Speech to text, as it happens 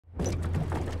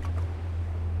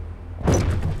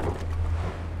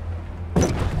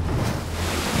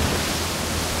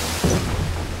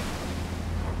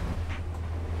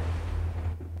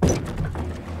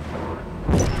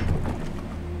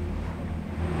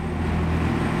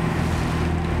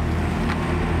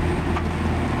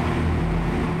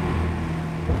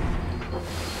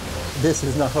This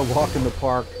is not a walk in the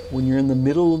park when you're in the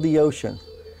middle of the ocean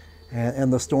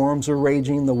and the storms are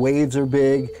raging, the waves are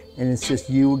big, and it's just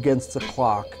you against the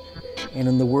clock. And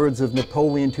in the words of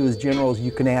Napoleon to his generals,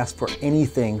 you can ask for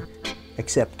anything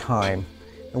except time.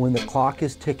 And when the clock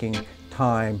is ticking,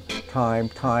 time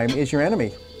is your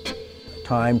enemy.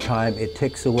 Time, it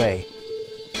ticks away.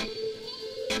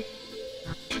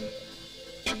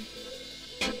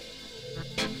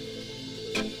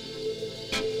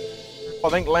 I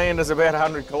think land is about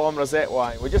 100 kilometres that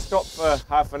way. We just stopped for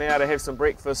half an hour to have some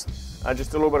breakfast,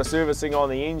 just a little bit of servicing on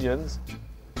the engines.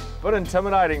 A bit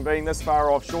intimidating being this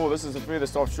far offshore. This is the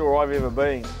furthest offshore I've ever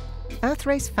been.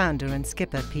 Earthrace founder and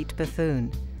skipper Pete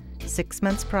Bethune, 6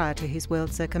 months prior to his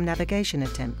world circumnavigation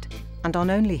attempt, and on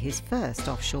only his first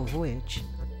offshore voyage.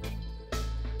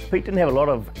 Pete didn't have a lot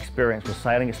of experience with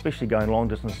sailing, especially going long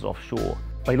distances offshore.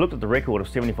 But he looked at the record of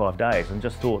 75 days and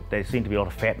just thought there seemed to be a lot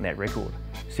of fat in that record.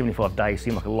 75 days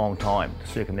seemed like a long time to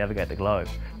circumnavigate the globe.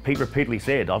 Pete repeatedly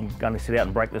said, I'm going to set out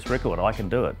and break this record, I can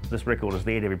do it. This record is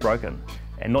there to be broken.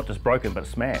 And not just broken, but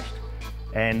smashed.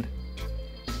 And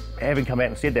having come out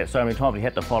and said that so many times, he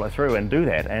had to follow through and do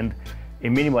that. And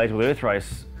in many ways with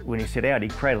Earthrace, when he set out, he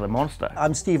created a monster.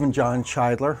 I'm Stephen John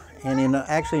Scheidler, and in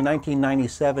actually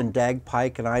 1997, Dag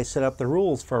Pike and I set up the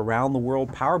rules for a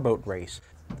round-the-world powerboat race.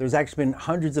 There's actually been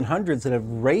hundreds and hundreds that have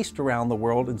raced around the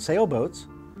world in sailboats,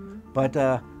 but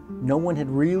no one had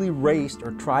really raced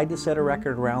or tried to set a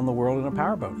record around the world in a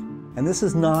powerboat. And this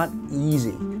is not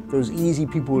easy. Those easy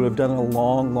people would have done it a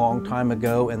long, long time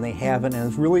ago, and they haven't, and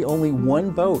it's really only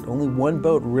one boat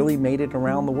really made it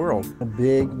around the world. A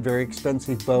big, very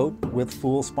expensive boat with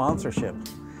full sponsorship.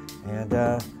 And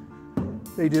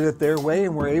they did it their way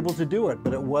and were able to do it,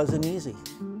 but it wasn't easy.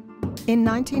 In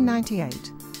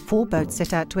 1998, 4 boats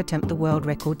set out to attempt the world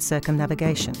record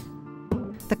circumnavigation.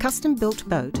 The custom-built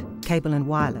boat, cable and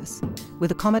wireless,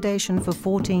 with accommodation for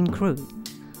 14 crew,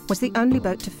 was the only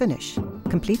boat to finish,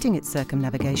 completing its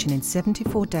circumnavigation in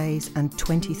 74 days and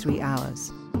 23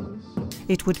 hours.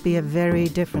 It would be a very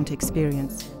different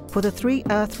experience for the 3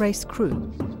 Earthrace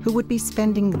crew, who would be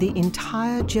spending the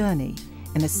entire journey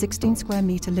in a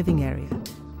 16-square-metre living area.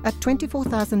 At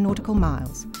 24,000 nautical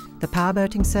miles, the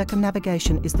powerboating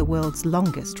circumnavigation is the world's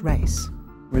longest race.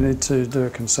 We need to do a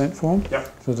consent form.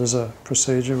 Yep. So there's a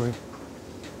procedure.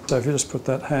 So if you just put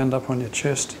that hand up on your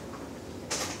chest.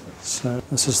 So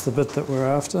this is the bit that we're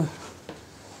after.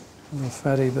 The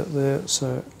fatty bit there.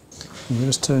 So you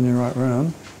just turn you right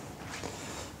round.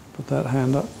 Put that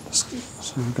hand up.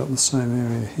 So we've got the same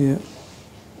area here.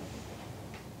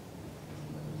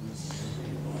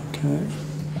 Okay.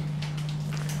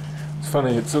 It's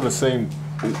funny, it sort of seemed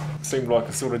like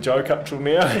a sort of joke up till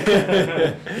now.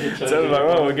 So like,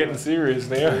 oh, we're getting serious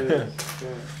now.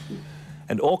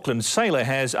 An Auckland sailor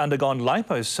has undergone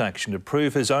liposuction to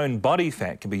prove his own body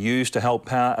fat can be used to help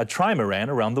power a trimaran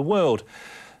around the world.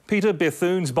 Peter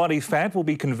Bethune's body fat will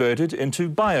be converted into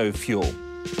biofuel.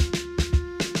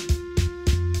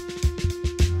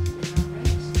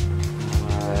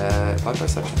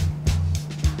 Liposuction.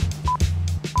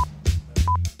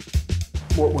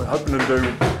 What we're hoping to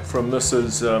do from this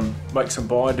is make some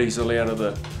biodiesel out of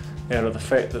the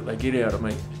fat that they get out of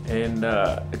meat, and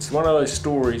it's one of those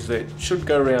stories that should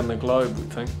go around the globe, we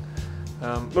think.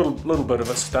 Little bit of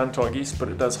a stunt, I guess, but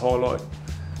it does highlight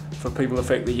for people the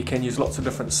fact that you can use lots of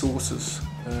different sources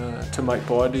to make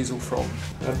biodiesel from.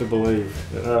 I have to believe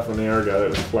that half an hour ago it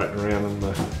was floating around in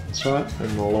the That's right.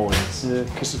 in my loins. Yeah,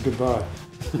 kiss it goodbye.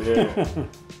 Yeah.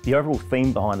 The overall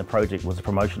theme behind the project was the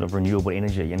promotion of renewable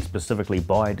energy, and specifically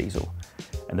biodiesel.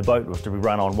 And the boat was to be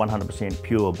run on 100%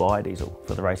 pure biodiesel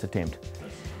for the race attempt.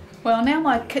 Well, now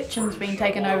my kitchen's been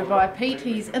taken over by Pete.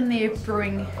 He's in there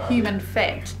brewing human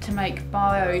fat to make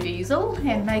biodiesel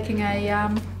and making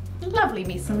a lovely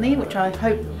mess in there, which I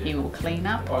hope he will clean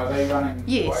up. Are they running?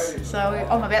 Yes, so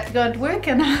I'm about to go into work,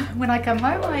 and when I come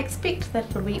home I expect that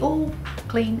it'll be all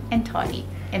clean and tidy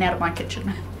and out of my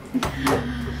kitchen.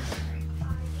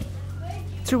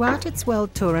 Throughout its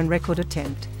world tour and record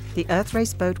attempt, the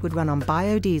Earthrace boat would run on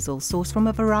biodiesel sourced from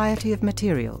a variety of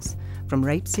materials, from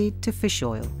rapeseed to fish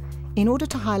oil, in order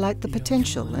to highlight the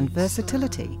potential and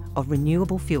versatility of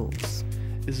renewable fuels.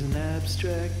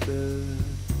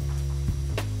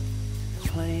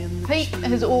 Pete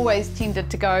has always tended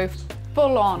to go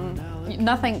full on.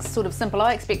 Nothing's sort of simple.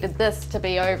 I expected this to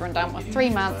be over and done with 3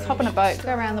 months, hop in a boat,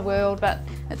 go around the world, but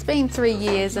it's been 3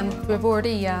 years and we've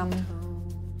already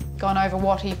gone over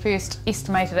what he first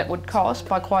estimated it would cost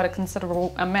by quite a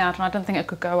considerable amount, and I didn't think it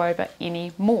could go over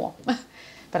any more.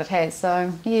 But it has,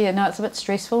 so yeah, no, it's a bit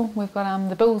stressful. We've got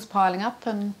the bills piling up,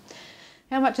 and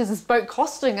how much is this boat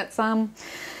costing? It's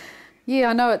Yeah,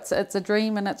 I know it's a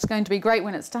dream and it's going to be great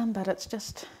when it's done, but it's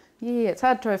just, yeah, it's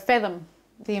hard to fathom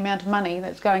the amount of money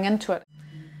that's going into it.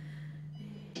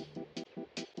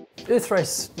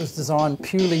 Earthrace was designed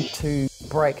purely to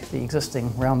break the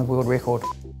existing round-the-world record.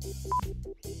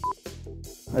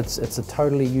 It's a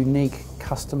totally unique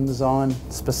custom design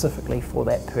specifically for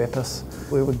that purpose.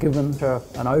 We were given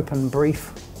an open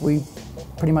brief. We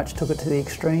pretty much took it to the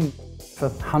extreme. For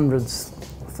hundreds,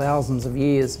 thousands of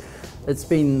years, it's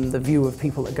been the view of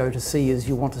people that go to sea is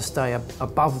you want to stay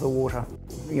above the water.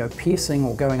 You know, piercing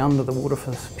or going under the water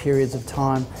for periods of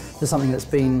time is something that's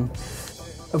been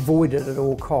avoided at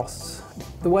all costs.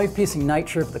 The wave-piercing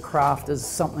nature of the craft is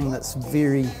something that's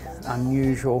very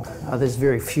unusual. There's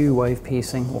very few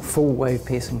wave-piercing or full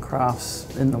wave-piercing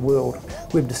crafts in the world.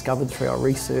 We've discovered through our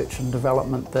research and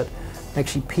development that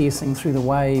actually piercing through the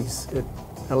waves, it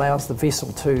allows the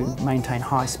vessel to maintain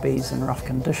high speeds in rough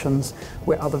conditions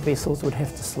where other vessels would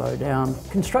have to slow down.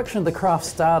 Construction of the craft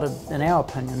started, in our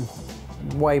opinion,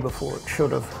 way before it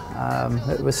should have.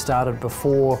 It was started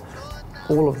before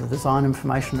all of the design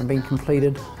information had been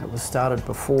completed. It was started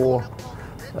before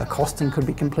costing could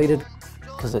be completed,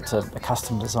 because it's a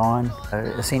custom design.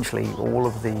 Essentially all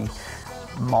of the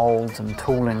moulds and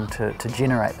tooling to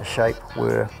generate the shape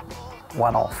were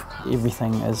one-off.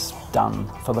 Everything is done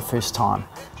for the first time.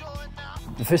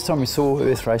 The first time we saw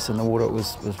Earthrace in the water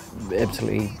was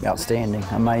absolutely outstanding,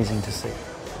 amazing to see.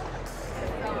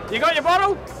 You got your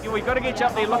bottle? Yeah, we've got to get you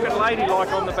up there looking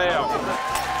ladylike on the bow.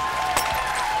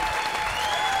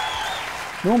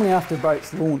 Normally after a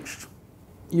boat's launched,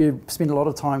 you spend a lot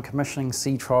of time commissioning,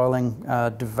 sea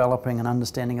trialling, developing an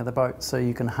understanding of the boat so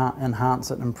you can enhance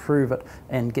it, improve it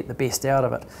and get the best out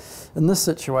of it. In this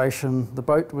situation, the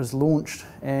boat was launched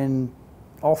and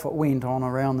off it went on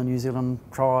around the New Zealand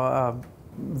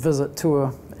visit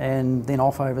tour and then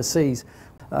off overseas.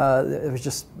 There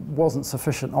just wasn't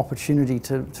sufficient opportunity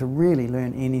to really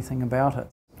learn anything about it.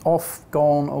 Off,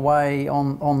 gone, away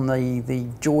on the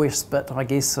joyous bit, I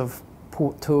guess, of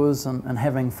port tours and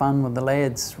having fun with the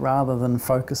lads rather than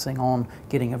focusing on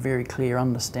getting a very clear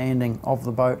understanding of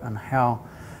the boat and how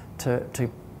to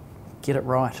get it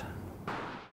right.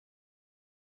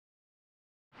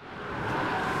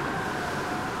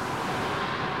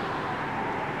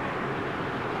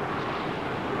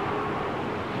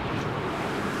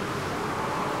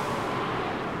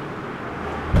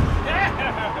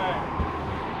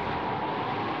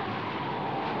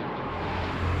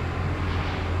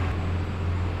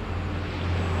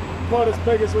 Quite as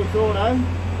big as we thought, eh?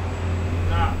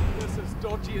 Nah, this is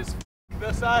dodgy as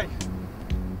this, eh?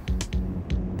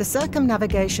 The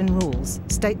circumnavigation rules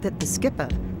state that the skipper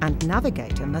and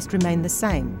navigator must remain the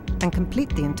same and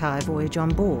complete the entire voyage on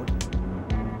board.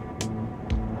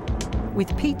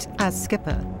 With Pete as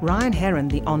skipper, Ryan Heron,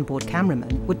 the onboard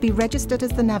cameraman, would be registered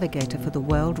as the navigator for the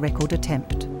world record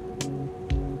attempt.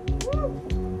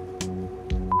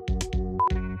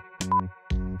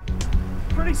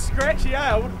 Pretty scratchy,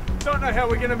 eh? I don't know how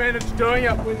we're going to manage doing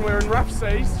it when we're in rough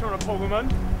seas, trying to pull them in.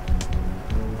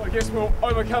 I guess we'll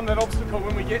overcome that obstacle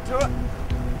when we get to it.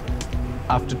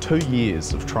 After 2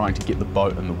 years of trying to get the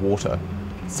boat in the water,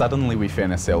 suddenly we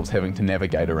found ourselves having to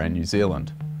navigate around New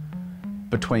Zealand.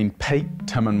 Between Pete,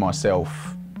 Tim and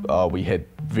myself, we had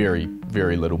very,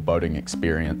 very little boating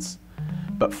experience.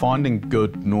 But finding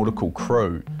good nautical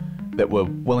crew that were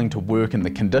willing to work in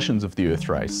the conditions of the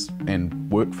Earthrace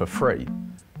and work for free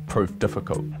proved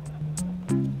difficult.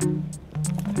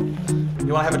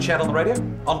 You want to have a chat on the radio?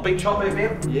 On Beach Hop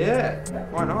FM? Yeah,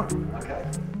 why not? Okay.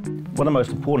 One of the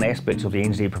most important aspects of the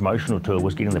NZ promotional tour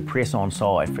was getting the press on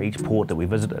side for each port that we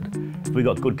visited. If we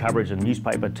got good coverage in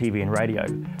newspaper, TV and radio,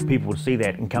 people would see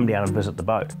that and come down and visit the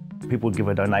boat. People would give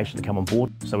a donation to come on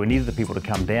board, so we needed the people to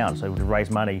come down so we could raise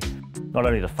money not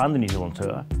only to fund the New Zealand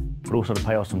tour, but also to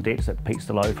pay off some debts that Pete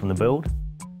still owed from the build,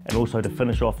 and also to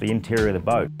finish off the interior of the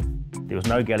boat. There was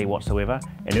no galley whatsoever,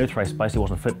 and Earthrace basically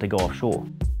wasn't fit to go offshore.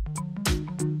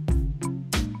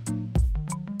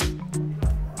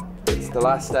 It's the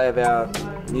last day of our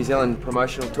New Zealand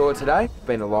promotional tour today. It's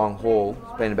been a long haul.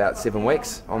 It's been about 7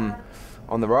 weeks on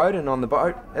the road and on the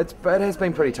boat. It has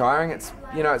been pretty tiring. It's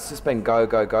just been go,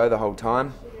 go, go the whole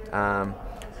time.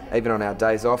 Even on our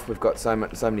days off, we've got so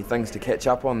many things to catch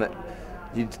up on that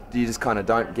you just kind of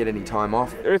don't get any time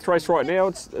off. Earthrace right now,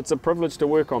 it's a privilege to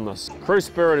work on this. Crew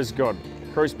spirit is good.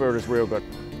 Crew spirit is real good.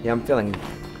 Yeah, I'm feeling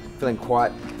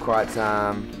quite.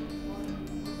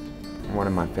 What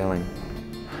am I feeling?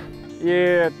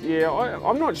 Yeah.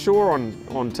 I'm not sure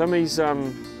on Tim. He's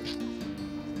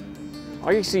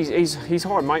I guess he's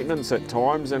high maintenance at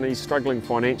times and he's struggling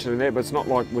financially there, but it's not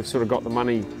like we've sort of got the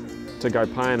money to go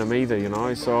paying him either, you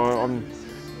know. So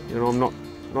You know, I'm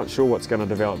not sure what's going to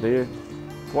develop there.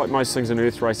 Like most things in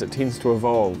Earthrace, it tends to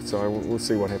evolve, so we'll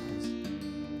see what happens.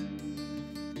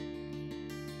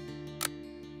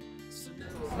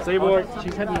 See you, boy.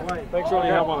 She's heading away. Thanks for all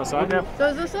your help on this, eh? So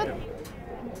is this it?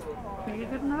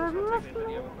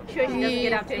 Sure she doesn't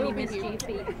get up to any mischief. Easy,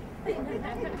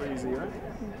 eh?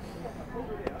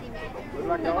 Good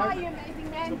luck, guys.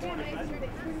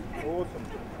 Awesome.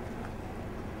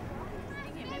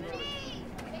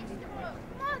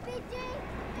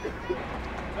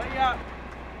 See ya.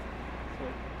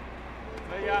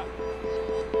 See ya.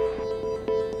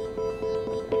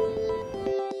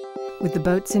 With the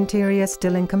boat's interior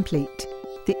still incomplete,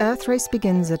 the Earthrace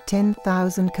begins a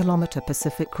 10,000-kilometre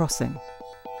Pacific crossing.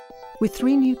 With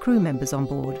 3 new crew members on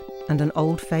board and an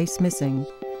old face missing,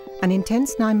 an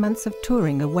intense 9 months of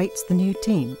touring awaits the new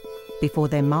team before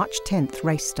their March 10th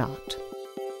race start.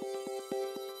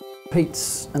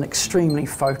 Pete's an extremely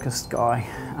focused guy.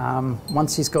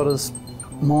 Once he's got his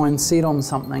mind set on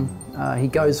something, he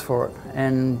goes for it,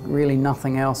 and really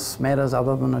nothing else matters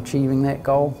other than achieving that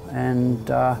goal. And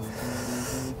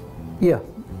yeah,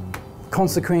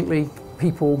 consequently,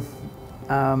 people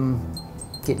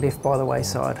get left by the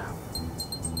wayside.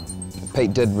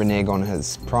 Pete did renege on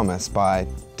his promise by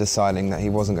deciding that he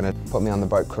wasn't going to put me on the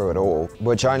boat crew at all,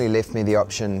 which only left me the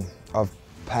option of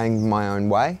paying my own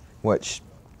way, which,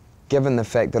 given the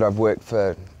fact that I've worked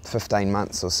for 15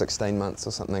 months or 16 months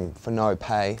or something for no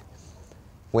pay,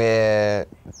 where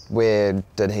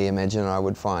did he imagine I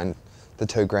would find the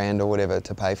 $2,000 or whatever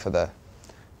to pay for the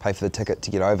ticket to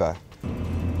get over?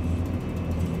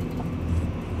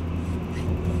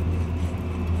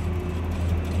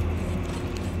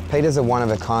 Peter's a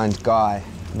one-of-a-kind guy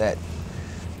that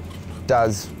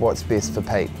does what's best for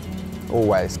Pete,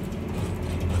 always.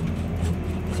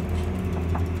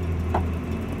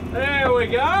 There we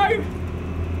go!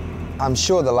 I'm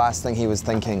sure the last thing he was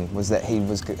thinking was that he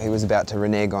was about to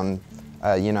renege on,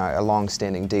 you know, a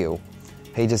long-standing deal.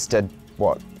 He just did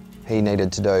what he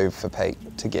needed to do for Pete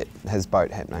to get his boat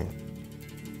happening.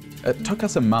 It took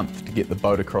us a month to get the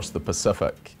boat across the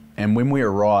Pacific, and when we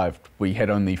arrived, we had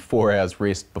only 4 hours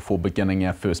rest before beginning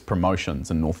our first promotions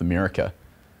in North America.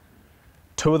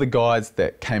 2 of the guys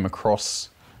that came across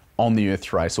on the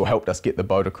Earthrace, or helped us get the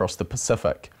boat across the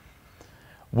Pacific,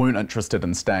 weren't interested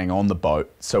in staying on the boat,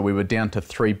 so we were down to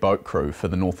 3 boat crew for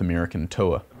the North American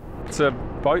tour. It's a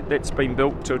boat that's been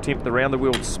built to attempt the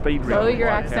round-the-world speed Slow your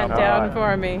accent down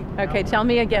for me. Okay, tell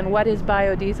me again, what is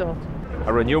biodiesel?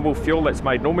 A renewable fuel that's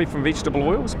made normally from vegetable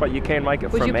oils, but you can make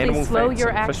it Would from animal you please slow fats your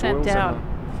and fish accent oils down? and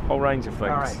a whole range of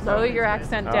things. Slow your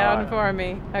accent down for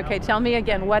me. Okay, tell me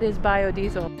again, what is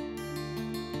biodiesel?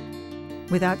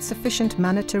 Without sufficient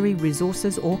monetary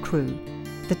resources or crew,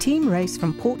 the team race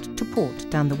from port to port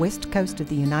down the west coast of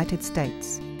the United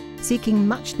States, seeking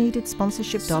much-needed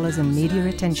sponsorship dollars and media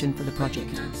attention for the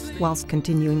project, whilst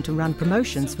continuing to run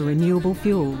promotions for renewable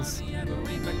fuels.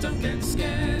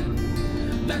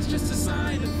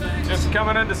 Just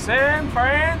coming into San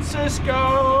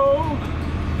Francisco!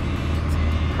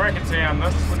 Cracker town,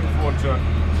 this. Looking forward to it.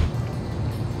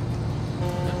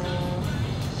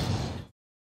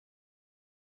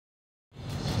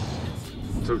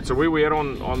 So where we at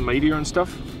on media and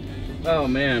stuff? Oh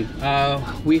man,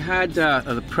 we had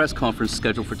the press conference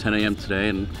scheduled for 10 a.m. today,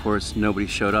 and of course nobody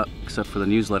showed up except for the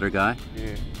newsletter guy.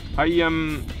 Yeah. Hey,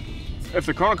 if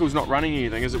the Chronicle's not running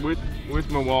anything, is it worth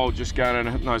my while just going and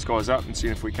hitting those guys up and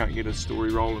seeing if we can't get a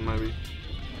story rolling maybe?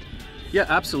 Yeah,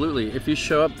 absolutely. If you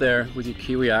show up there with your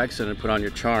Kiwi accent and put on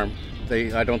your charm,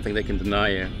 I don't think they can deny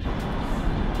you.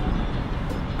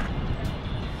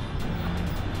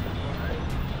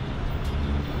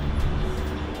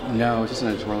 No, just an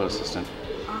editorial assistant.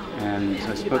 And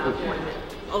I spoke with...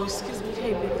 Oh, excuse me.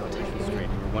 Hey, baby, I'll take you. We were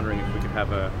wondering if we could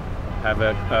have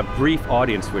a brief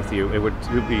audience with you. It would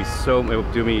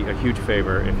do me a huge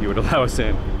favor if you would allow us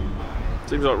in.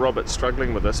 Seems like Robert's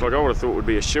struggling with this. Like, I would have thought it would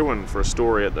be a shoo-in for a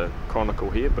story at the Chronicle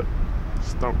here, but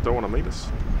just don't want to meet us.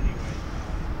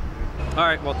 All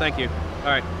right, well, thank you. All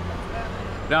right.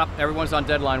 No, everyone's on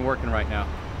deadline working right now,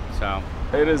 so...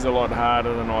 It is a lot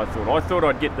harder than I thought. I thought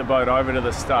I'd get the boat over to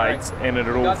the States and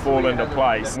it'd all fall into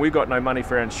place. We've got no money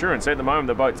for our insurance. At the moment,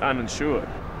 the boat's uninsured.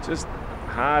 Just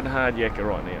hard yakka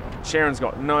right now. Sharon's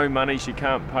got no money. She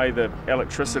can't pay the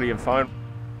electricity and phone.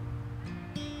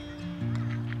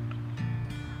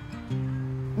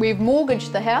 We've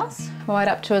mortgaged the house right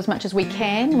up to as much as we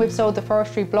can. We've sold the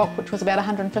forestry block, which was about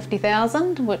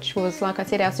 $150,000, which was, like I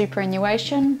said, our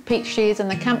superannuation. Pete's shares in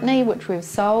the company, which we've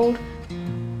sold.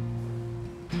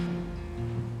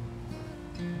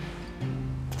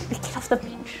 Get off the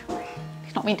bench.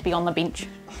 He's not meant to be on the bench.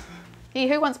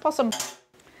 Here, who wants possum?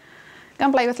 go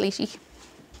and play with Leashy.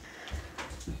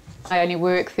 I only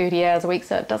work 30 hours a week,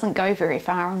 so it doesn't go very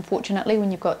far, unfortunately, when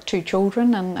you've got 2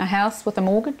 children and a house with a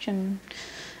mortgage and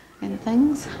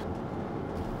things.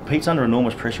 Pete's under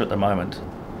enormous pressure at the moment.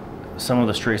 Some of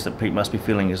the stress that Pete must be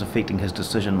feeling is affecting his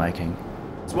decision making.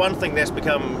 It's one thing that's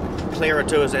become clearer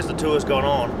to us as the tour's gone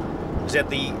on, is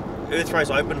that the Earthrace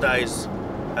Open Days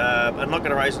are not going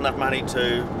to raise enough money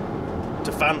to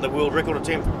fund the world record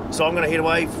attempt. So I'm going to head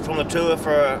away from the tour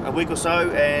for a week or so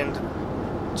and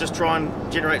just try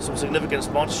and generate some significant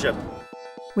sponsorship.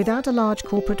 Without a large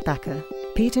corporate backer,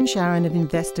 Pete and Sharon have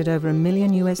invested over $1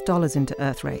 million into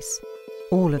Earthrace,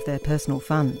 all of their personal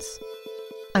funds.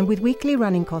 And with weekly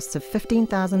running costs of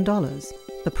 $15,000,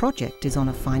 the project is on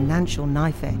a financial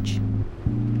knife edge.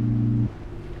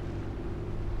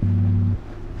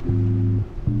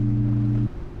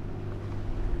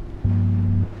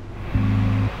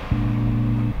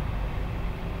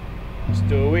 Let's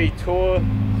do a wee tour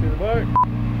through the boat.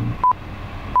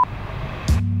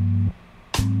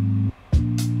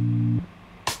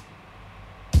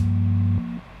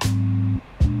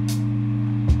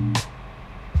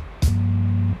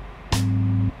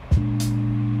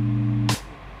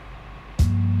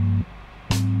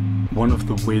 One of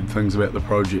the weird things about the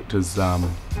project is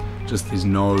just there's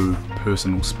no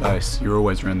personal space. You're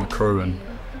always around the crew, and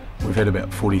we've had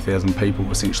about 40,000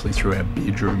 people essentially through our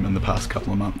bedroom in the past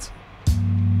couple of months.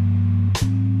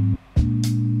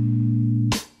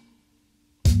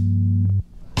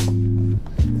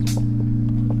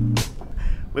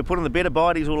 We're putting the Better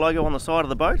Biodiesel logo on the side of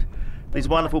the boat. These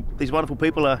wonderful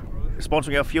people are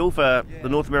sponsoring our fuel for the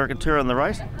North American tour and the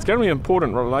race. It's going to be an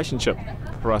important relationship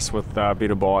for us with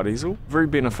Better Biodiesel. Very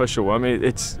beneficial. I mean,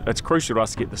 it's crucial to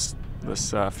us to get this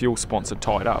fuel sponsor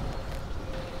tied up.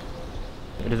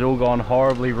 It has all gone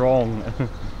horribly wrong.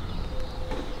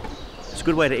 It's a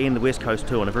good way to end the West Coast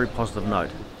tour on a very positive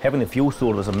note. Having the fuel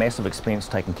sorted is a massive expense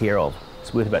taken care of.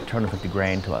 It's worth about 250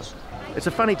 grand to us. It's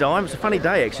a funny time, it's a funny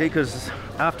day actually, because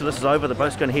after this is over, the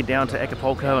boat's going to head down to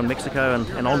Acapulco and Mexico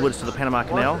and onwards to the Panama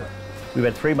Canal. We've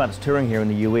had 3 months touring here in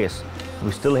the US.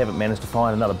 We still haven't managed to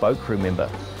find another boat crew member,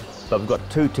 but we've got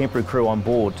 2 temporary crew on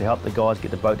board to help the guys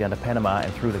get the boat down to Panama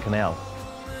and through the canal.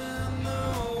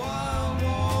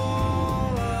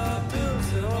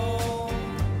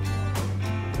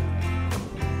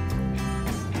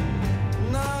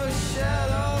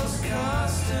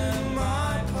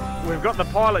 We've got the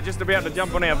pilot just about to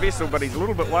jump on our vessel, but he's a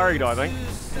little bit worried, I think.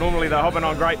 Normally they're hopping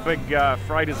on great big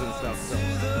freighters and stuff. So.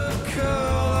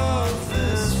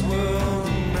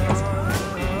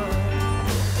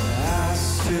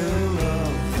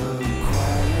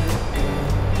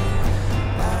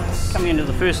 Coming into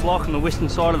the first lock on the western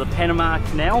side of the Panama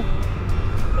Canal.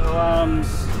 So,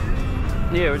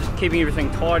 yeah, we're just keeping everything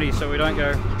tidy so we don't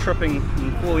go tripping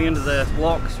and falling into the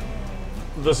locks.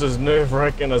 This is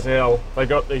nerve-wracking as hell. They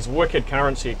got these wicked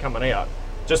currents here coming out.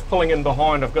 Just pulling in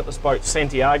behind, I've got this boat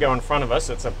Santiago in front of us.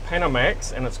 It's a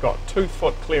Panamax and it's got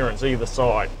 2-foot clearance either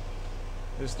side.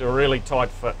 Just a really tight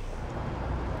fit.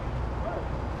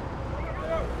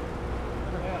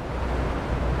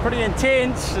 Pretty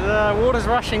intense. The water's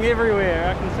rushing everywhere.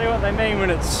 I can see what they mean when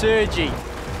it's surgy.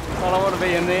 I don't want to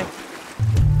be in there.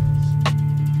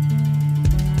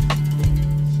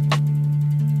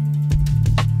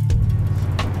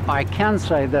 I can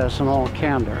say this in all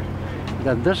candor,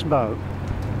 that this boat,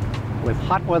 with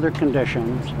hot weather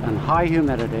conditions and high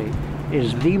humidity,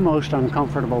 is the most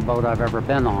uncomfortable boat I've ever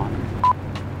been on.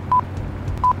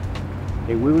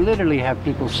 We literally have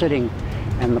people sitting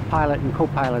in the pilot and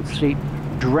co-pilot seat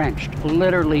drenched,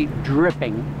 literally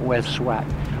dripping with sweat.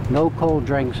 No cold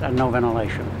drinks and no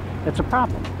ventilation. It's a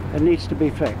problem. It needs to be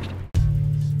fixed.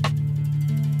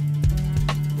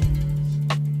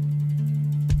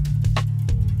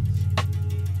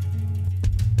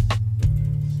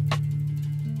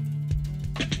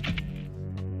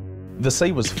 The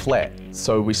sea was flat,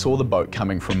 so we saw the boat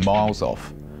coming from miles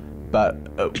off. But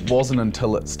it wasn't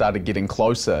until it started getting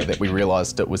closer that we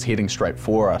realised it was heading straight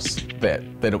for us, that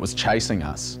it was chasing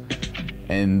us.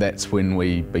 And that's when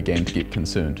we began to get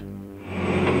concerned.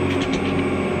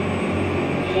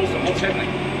 Awesome, what's happening?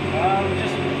 We're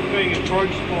just being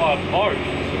approached by a boat.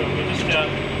 We're just about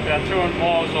 200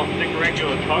 miles off the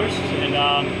Nicaragua coast, and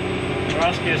they're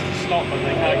asking us to stop, but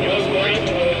they can't give us a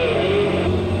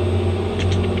reason.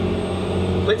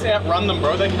 Let's outrun them,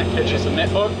 bro. They can't catch us in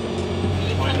that boat.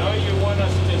 I know you want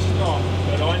us to stop,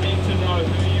 but I need to know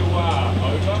who you are.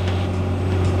 Over.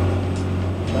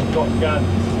 They've got guns.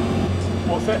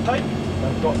 What's that, Pete?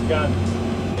 They've got guns.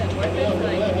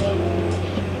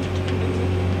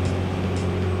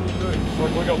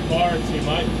 Look, we've got pirates here,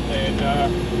 mate, and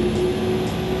I'm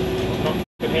not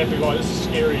happy, like, this is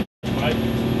scary, mate.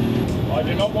 I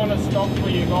do not want to stop for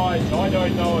you guys. I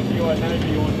don't know if you are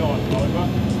Navy or not, over.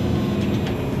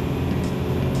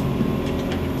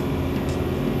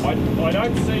 I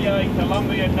don't see a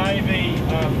Colombian Navy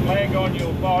flag on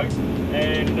your boat,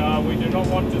 and we do not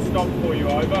want to stop for you,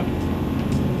 over.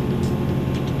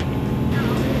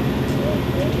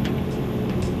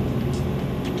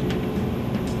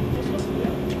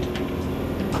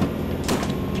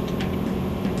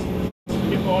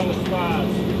 Keep on the spars.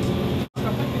 I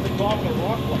think it's a climb on the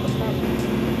right one. It's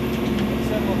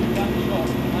sounding like a gunshot,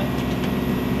 mate.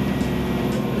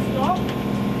 Stop.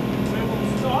 We will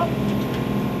stop.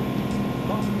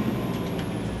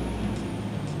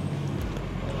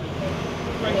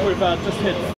 I think we've just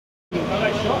hit. I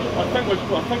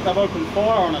think they've opened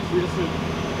fire on us. We just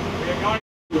had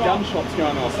gunshots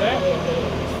going off.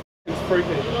 It's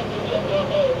freaky.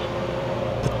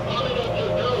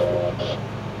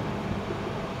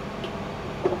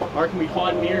 I reckon we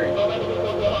hide near him.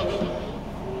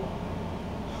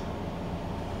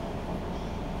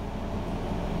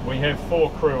 We have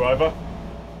 4 crew, over.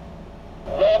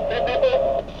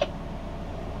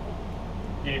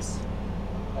 Yes.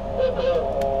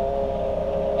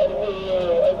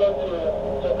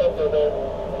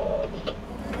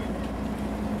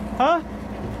 Huh?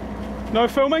 No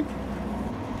filming?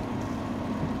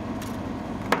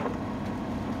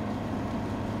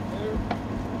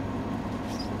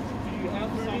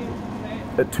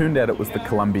 It turned out it was the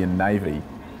Colombian Navy.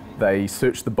 They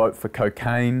searched the boat for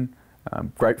cocaine,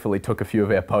 gratefully took a few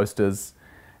of our posters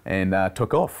and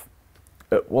took off.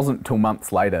 It wasn't until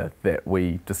months later that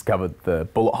we discovered the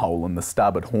bullet hole in the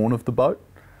starboard horn of the boat.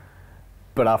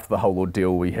 But after the whole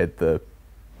ordeal, we had the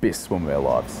best swim of our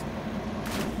lives.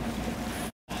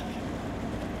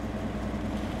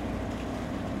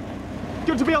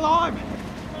 Good to be alive!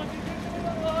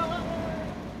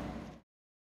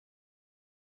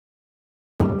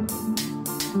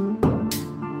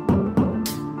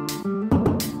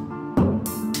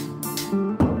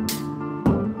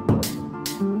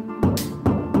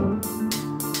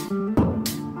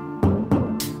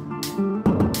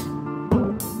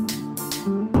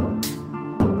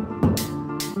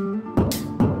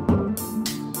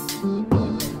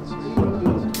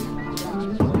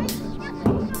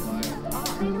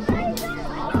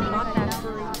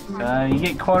 You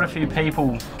get quite a few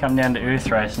people come down to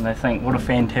Earthrace and they think, what a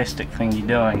fantastic thing you're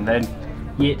doing.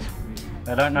 Yet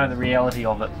they don't know the reality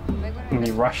of it. When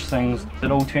you rush things,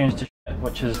 it all turns to shit,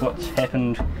 which is what's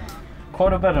happened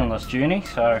quite a bit on this journey,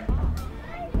 so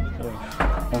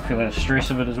I'm feeling the stress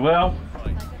of it as well.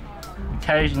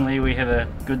 Occasionally we have a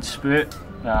good spurt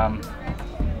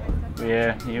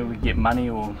where we get money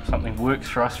or something works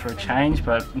for us for a change,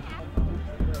 but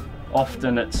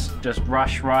often it's just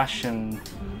rush and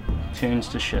turns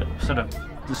to shit. Sort of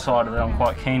decided that I'm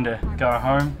quite keen to go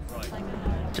home.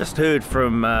 Just heard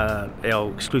from our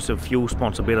exclusive fuel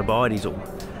sponsor, biodiesel,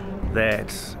 that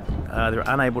they're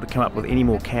unable to come up with any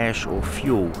more cash or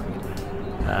fuel.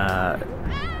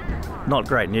 Not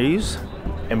great news.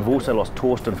 And we've also lost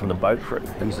Torsten from the boat crew.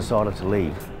 He's decided to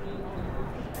leave.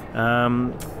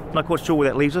 Not quite sure where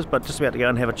that leaves us, but just about to go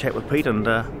and have a chat with Pete and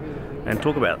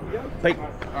talk about it. Pete.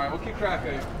 Alright, we'll keep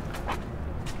cracking.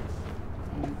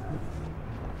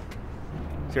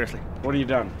 Seriously. What have you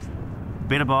done?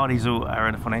 Biodiesel are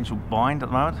in a financial bind at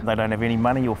the moment. They don't have any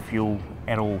money or fuel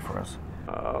at all for us.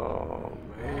 Oh,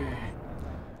 man.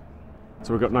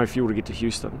 So we've got no fuel to get to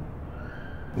Houston?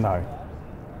 No.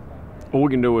 All we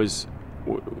can do is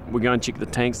we go and check the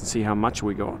tanks and see how much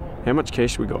we got. How much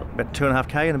cash we got? About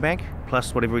 2.5k in the bank,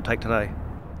 plus whatever we take today.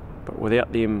 But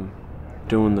without them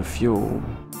doing the fuel...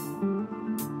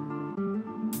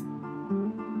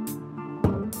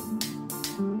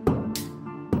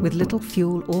 With little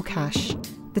fuel or cash,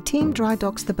 the team dry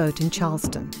docks the boat in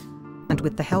Charleston, and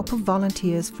with the help of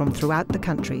volunteers from throughout the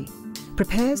country,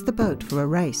 prepares the boat for a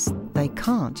race they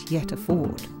can't yet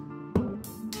afford.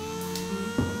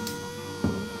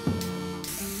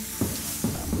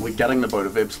 We're gutting the boat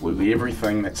of absolutely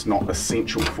everything that's not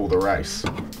essential for the race.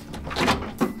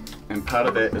 And part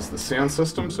of that is the sound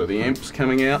system, so the amps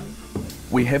coming out.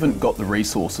 We haven't got the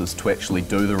resources to actually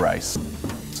do the race,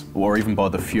 or even buy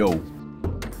the fuel.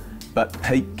 But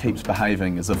Pete keeps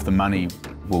behaving as if the money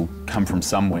will come from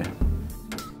somewhere.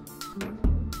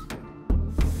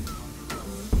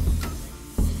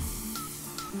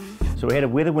 So we had a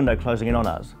weather window closing in on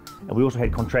us, and we also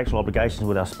had contractual obligations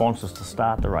with our sponsors to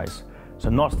start the race. So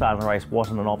not starting the race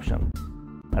wasn't an option.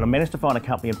 And I managed to find a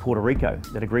company in Puerto Rico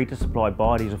that agreed to supply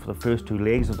biodiesel for the first 2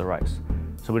 legs of the race.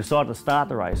 So we decided to start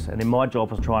the race, and then my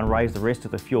job was to try and raise the rest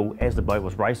of the fuel as the boat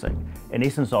was racing. In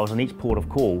essence, I was in each port of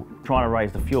call trying to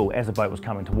raise the fuel as the boat was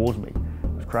coming towards me.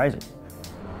 It was crazy.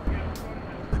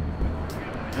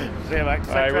 See you, mate.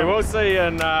 Hey, we will see you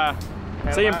in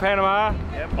Panama.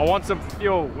 Yep. I want some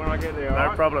fuel when I get there.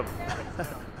 No problem.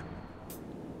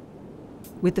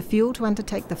 With the fuel to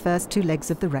undertake the first 2 legs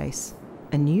of the race,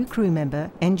 a new crew member,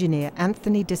 engineer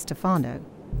Anthony Di Stefano,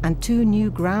 and 2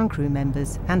 new ground crew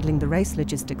members handling the race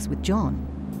logistics with John,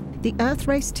 the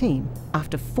Earthrace team,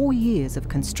 after 4 years of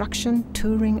construction,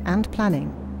 touring and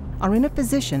planning, are in a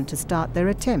position to start their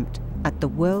attempt at the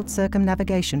world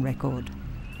circumnavigation record.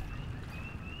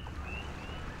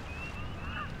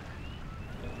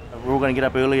 We're all going to get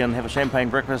up early and have a champagne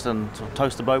breakfast and sort of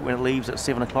toast the boat when it leaves at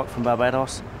 7 o'clock from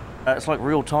Barbados. It's like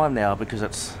real time now, because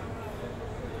it's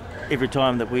every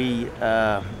time that we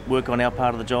work on our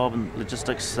part of the job and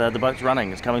logistics, the boat's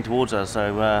running, it's coming towards us,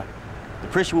 so the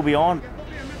pressure will be on.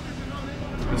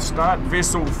 The start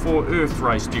vessel for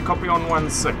Earthrace. Do you copy on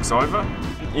 16? Over.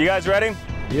 You guys ready?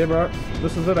 Yeah, bro.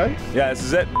 This is it, eh? Yeah, this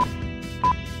is it.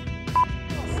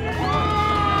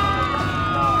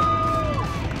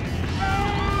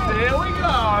 There we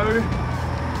go.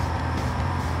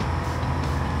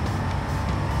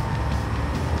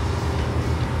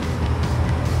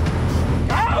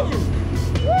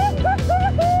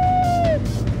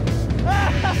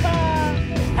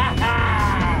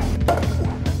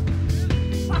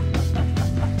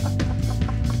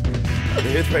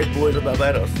 The Earthrace boys of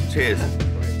Barbados. Cheers. I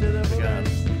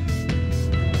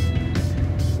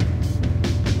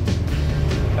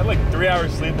had like 3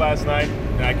 hours sleep last night,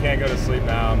 and I can't go to sleep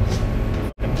now.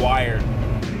 I'm wired.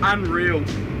 Unreal.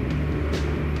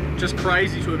 Just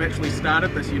crazy to have actually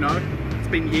started this, you know? It's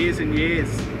been years and years.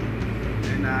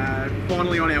 And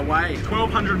finally on our way.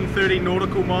 1,230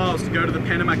 nautical miles to go to the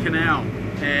Panama Canal.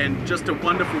 And just a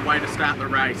wonderful way to start the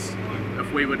race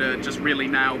if we were to just really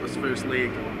nail this first leg.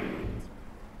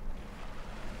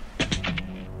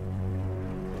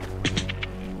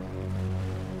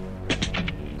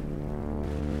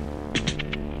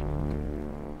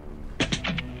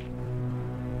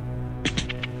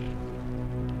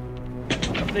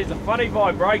 There's a funny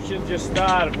vibration just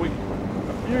started. A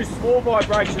few small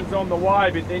vibrations on the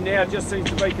way, but then now it just seems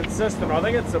to be consistent. I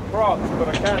think it's the props, but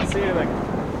I can't see anything.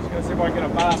 Just going to see if I can get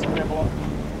a mask and have a look.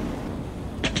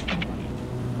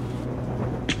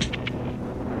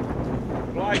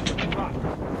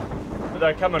 But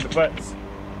they're coming to bits.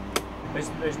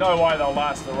 There's no way they'll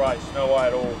last the race, no way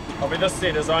at all. I mean, this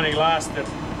set has only lasted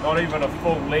not even a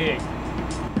full leg.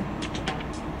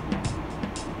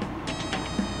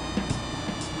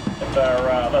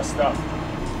 They're this stuff,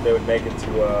 they would make it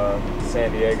to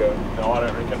San Diego. No, I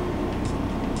don't reckon.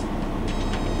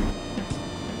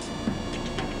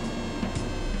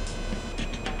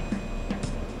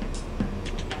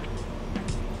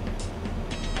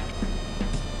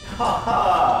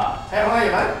 How are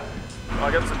you, mate?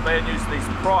 I got some bad news. These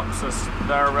props,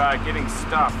 they're getting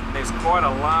stuffed. There's quite a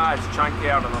large chunk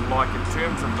out of them. Like in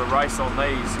terms of the race on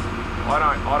these, I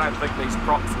don't think these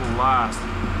props will last.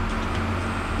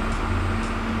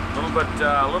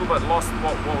 A little bit lost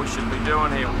what we should be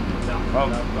doing here. Well,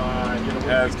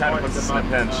 it's kind of puts us in a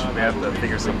pinch. We have to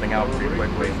figure something out pretty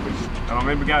quickly. And I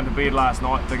remember going to bed last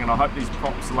night thinking, I hope these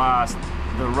props last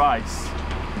the race.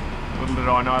 Little did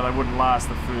I know they wouldn't last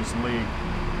the first leg.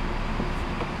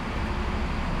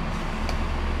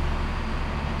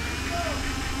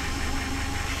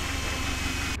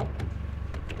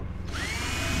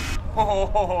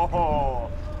 Oh.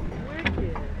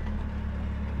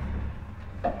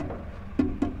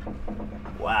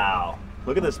 Wow,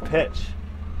 look at this pitch.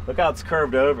 Look how it's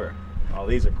curved over. Oh,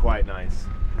 these are quite nice.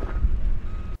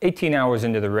 18 hours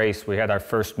into the race, we had our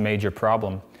first major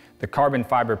problem. The carbon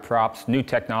fiber props, new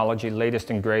technology,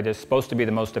 latest and greatest, supposed to be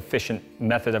the most efficient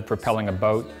method of propelling a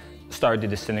boat, started to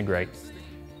disintegrate.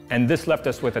 And this left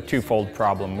us with a twofold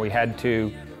problem. We had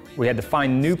to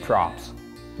find new props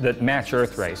that match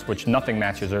Earthrace, which nothing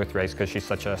matches Earthrace because she's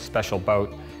such a special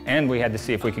boat. And we had to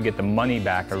see if we could get the money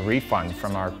back, a refund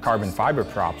from our carbon fiber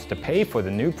props to pay for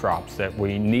the new props that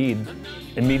we need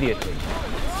immediately.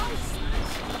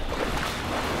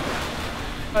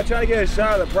 I'll try to get a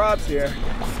shot of the props here.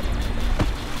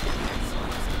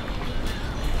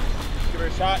 Give her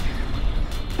a shot.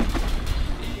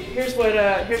 Here's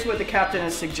what the captain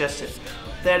has suggested.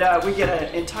 That we get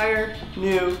an entire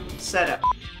new setup.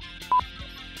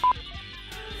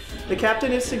 The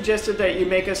captain has suggested that you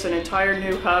make us an entire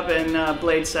new hub and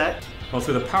blade set. Well,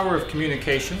 through the power of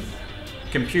communication,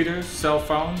 computers, cell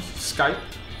phones, Skype,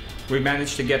 We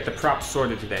managed to get the props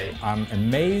sorted today. I'm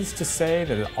amazed to say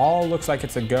that it all looks like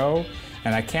it's a go,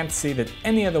 and I can't see that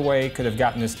any other way could have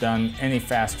gotten this done any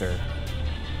faster.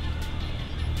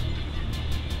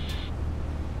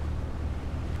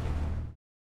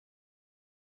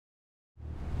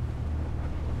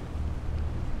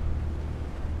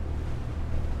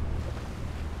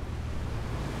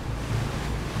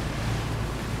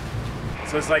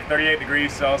 So it's like 38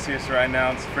 degrees Celsius right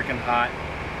now. It's freaking hot.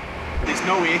 There's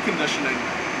no air conditioning.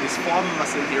 There's 5 of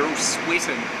us in here all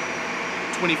sweating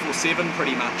 24/7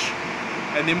 pretty much.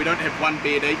 And then we don't have one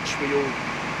bed each, we all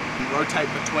rotate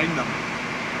between them.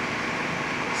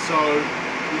 So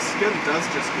your skin does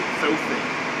just get filthy.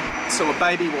 So a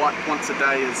baby wipe once a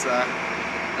day is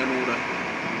in order.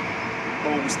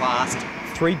 Balls last.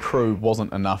 3 crew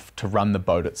wasn't enough to run the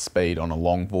boat at speed on a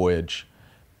long voyage,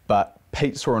 but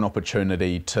Pete saw an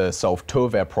opportunity to solve 2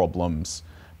 of our problems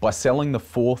by selling the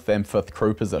 4th and 5th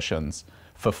crew positions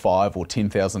for $5,000 or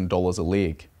 $10,000 a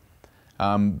leg.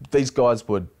 These guys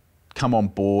would come on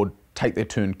board, take their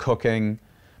turn cooking,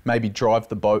 maybe drive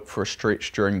the boat for a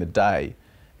stretch during the day,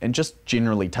 and just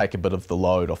generally take a bit of the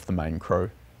load off the main crew.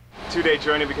 2-day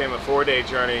journey became a 4-day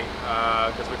journey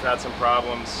because we've had some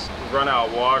problems. We've run out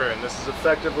of water, and this has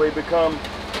effectively become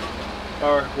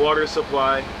our water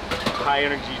supply. High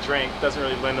energy drink, doesn't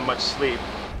really lend to much sleep.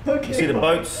 You see the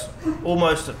boat's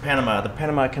almost at Panama. The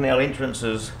Panama Canal entrance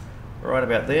is right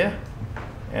about there,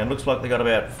 and it looks like they've got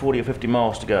about 40 or 50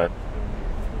 miles to go.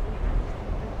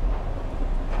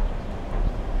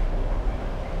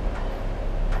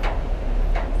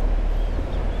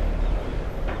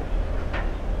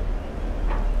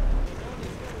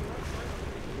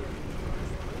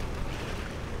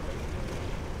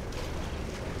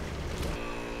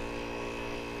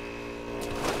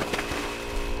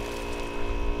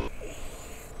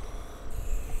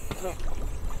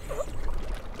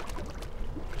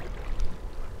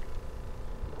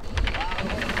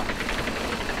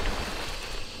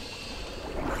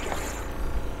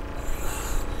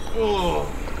 Oh,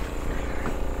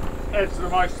 it's the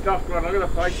most stuffed one. Look at the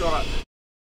face on it.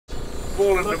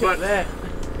 Falling to bits. That.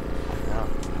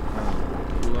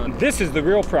 This is the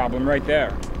real problem right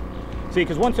there. See,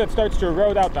 because once that starts to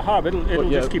erode out the hub, it'll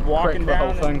just keep walking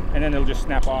down, and then it'll just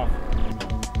snap off.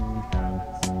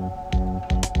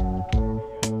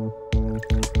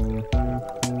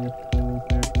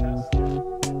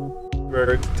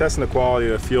 We're testing the quality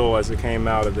of the fuel as it came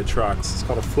out of the trucks. It's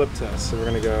called a flip test. So we're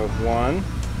going to go 1,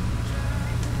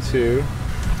 2,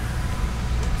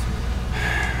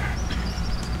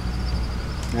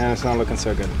 and it's not looking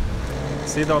so good.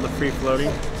 See all the free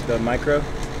floating, the micro?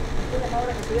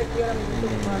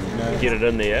 Get it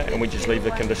in there, and we just leave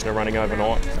the conditioner running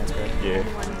overnight. Sounds good. Yeah.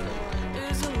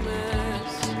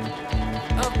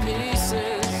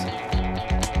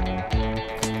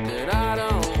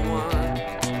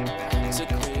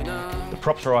 The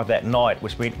props arrived that night,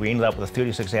 which meant we ended up with a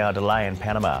 36-hour delay in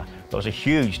Panama. It was a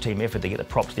huge team effort to get the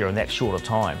props there in that short a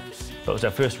time. But it was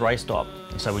our first race stop,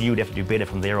 so we knew we'd have to do better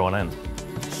from there on in.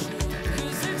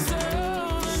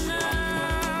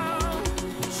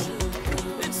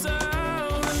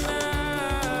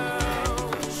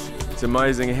 It's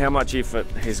amazing how much effort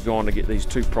has gone to get these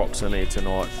 2 props in there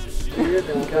tonight.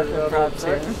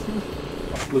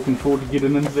 Looking forward to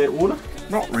getting into that water?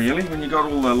 Not really, when you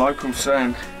got all the locals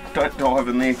saying don't dive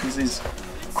in there because there's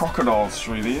crocodiles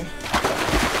through there.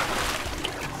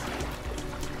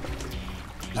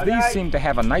 These seem to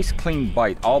have a nice clean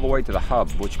bite all the way to the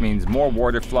hub, which means more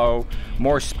water flow,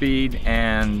 more speed,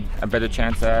 and a better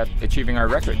chance at achieving our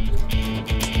record.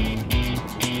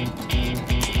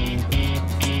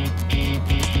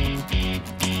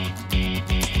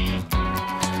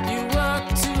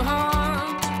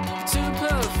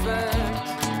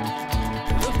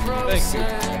 Thank you.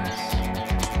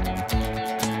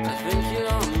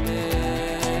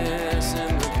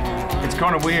 It's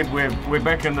kind of weird, we're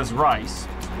back in this race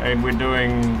and we're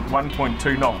doing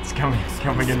 1.2 knots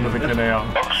coming into the canal.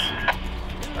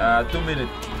 2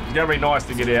 minutes. It's going to be nice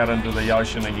to get out into the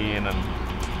ocean again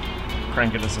and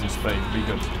crank it to some speed. Be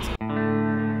good.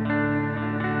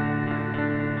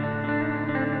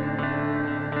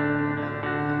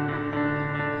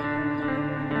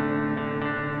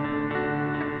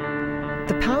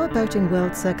 The Powerboating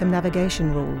World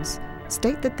Circumnavigation rules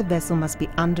state that the vessel must be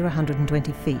under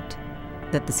 120 feet,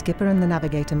 that the skipper and the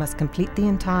navigator must complete the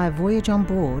entire voyage on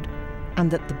board,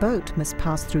 and that the boat must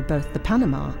pass through both the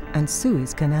Panama and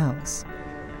Suez canals.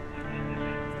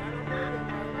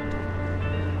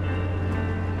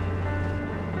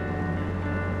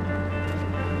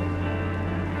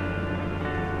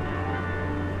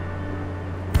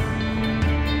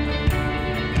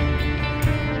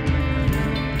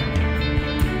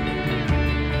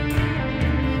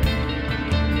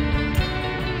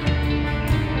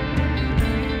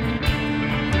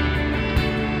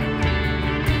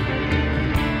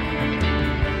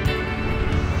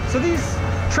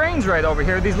 cranes right over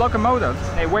here, these locomotives,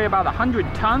 they weigh about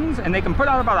 100 tons and they can put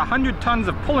out about 100 tons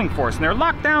of pulling force and they're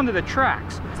locked down to the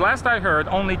tracks. So last I heard,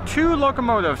 only 2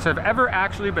 locomotives have ever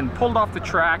actually been pulled off the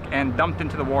track and dumped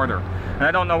into the water. And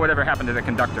I don't know whatever happened to the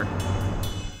conductor.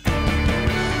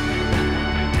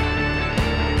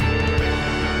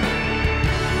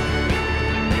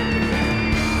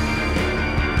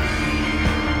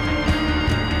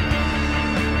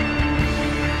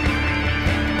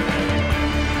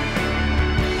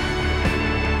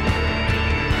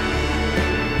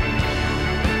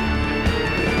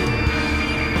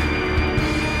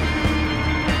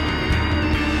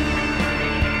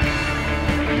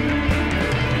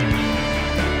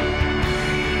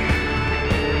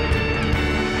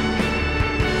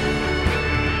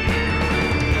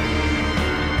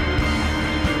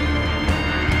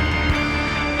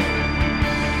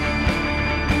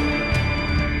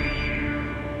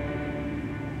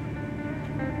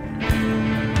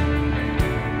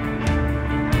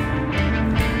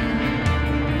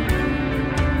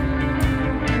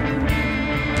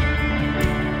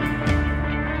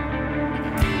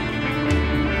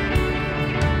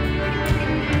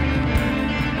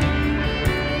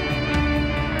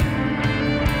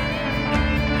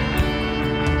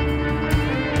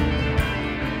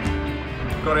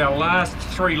 Got our last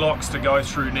 3 locks to go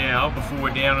through now before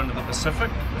we're down into the Pacific.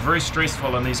 It's very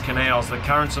stressful in these canals. The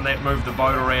currents in that move the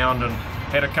boat around and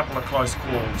had a couple of close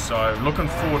calls. So looking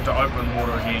forward to open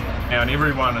water again. Now, and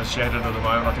everyone is shattered at the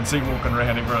moment. I can see walking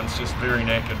around, everyone's just very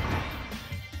knackered.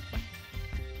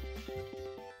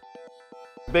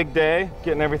 Big day,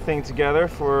 getting everything together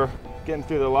for getting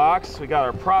through the locks. We got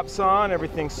our props on,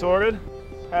 everything sorted.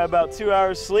 Had about 2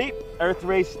 hours sleep,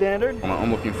 Earthrace standard.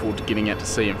 I'm looking forward to getting out to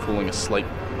sea and falling asleep.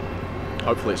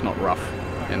 Hopefully it's not rough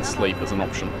and sleep is an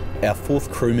option. Our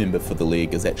 4th crew member for the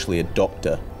leg is actually a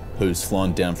doctor who's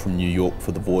flown down from New York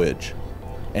for the voyage.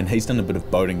 And he's done a bit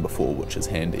of boating before, which is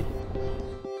handy.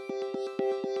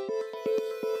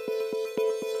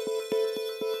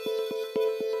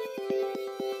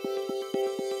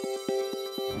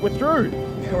 We're through.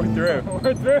 We're through.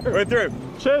 We're through. We're through.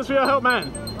 Cheers for your help,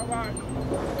 man. Bye-bye.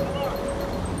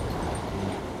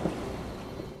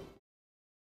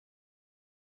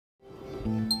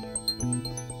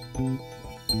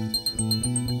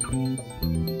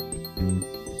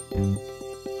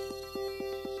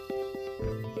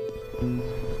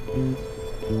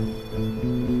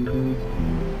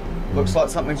 Looks like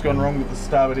something's gone wrong with the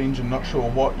starboard engine, not sure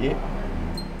what yet.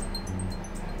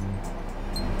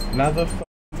 Another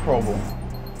problem.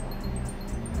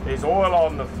 There's oil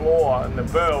on the floor in the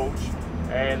bilge,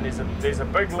 and there's a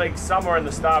big leak somewhere in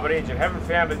the starboard engine. Haven't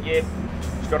found it yet.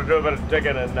 Just got to do a bit of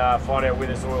digging and find out where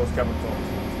this oil's coming from.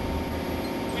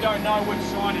 We don't know which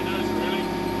sign it is really.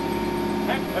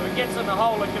 If it gets in the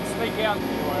hole, it can sneak out.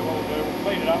 Anyway, what we'll do, we'll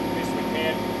clean it up the best we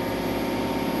can.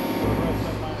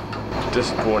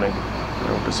 Disappointing.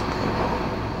 Real disappointing.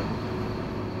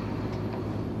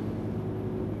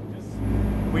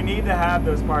 We need to have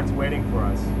those parts waiting for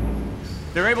us.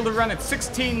 They're able to run at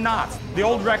 16 knots. The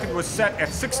old record was set at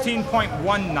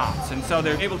 16.1 knots, and so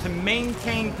they're able to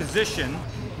maintain position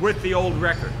with the old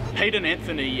record. Pete and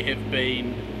Anthony have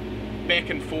been back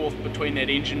and forth between that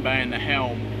engine bay and the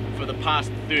helm for the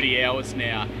past 30 hours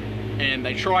now. And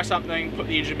they try something, put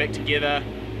the engine back together,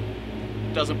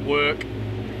 doesn't work.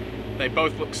 They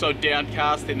both look so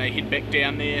downcast, then they head back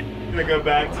down there. I'm gonna go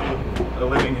back to a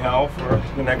living hell for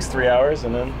the next 3 hours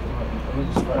and then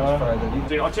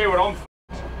I'll tell you what,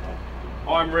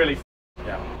 I'm really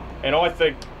yeah. And I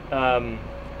think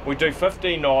we do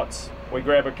 15 knots, we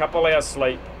grab a couple hours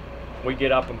sleep, we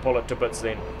get up and pull it to bits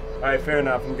then. All right, fair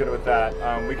enough, I'm good with that.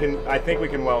 I think we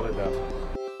can weld it though.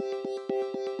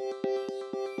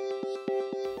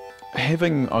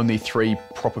 Having only 3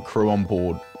 proper crew on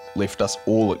board left us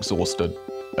all exhausted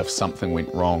if something went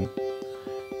wrong.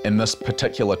 In this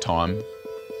particular time,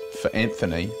 for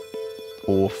Anthony,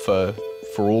 or for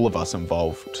all of us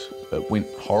involved, it went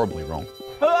horribly wrong.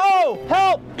 Hello!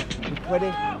 Help! I'm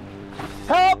quitting.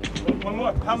 Help! One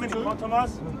more. How many more,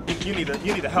 Tomas? You need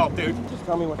the help, dude. Just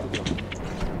tell me what to do.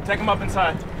 Take him up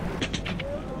inside.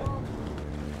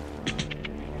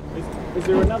 Is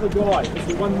there another guy? Is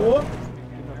there one more?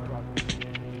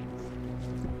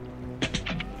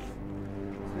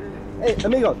 Hey,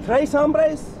 amigo, ¿tres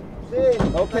hombres? Sí.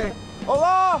 Okay.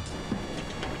 Hola!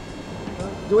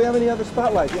 Do we have any other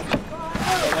spotlights?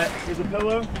 Yeah. Here's a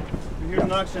pillow. Here's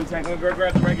an oxygen tank. I'm gonna go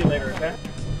grab the regulator, okay?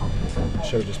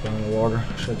 Should have just been in the water.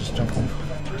 Should have just jumped in.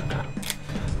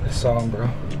 I saw him, bro.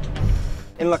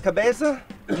 En la cabeza?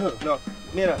 No,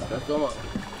 mira.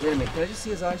 Mírame. Can I just see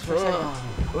his eyes for a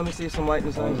second? Let me see some light in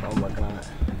his eyes. I'm looking at it.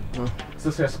 Is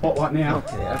this our spotlight now?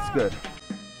 Okay, that's good.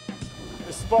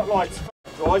 The spotlight's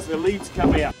guys, the leaves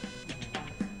come out.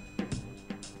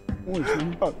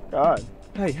 Oh, God.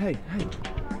 Hey, hey, hey.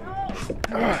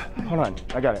 Hold on,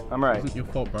 I got it. I'm right. It wasn't your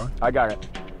fault, bro. I got it.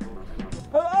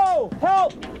 Hello!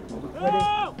 Help!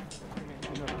 Help!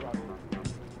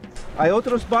 ¿Hay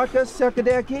otros barcos cerca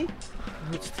de aquí?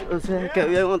 O sea, que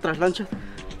había otras lanchas.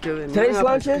 Que venían ¿Tres a pescar.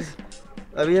 lanchas?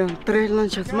 Había 3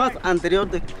 lanchas más anterior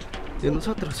de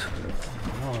nosotros.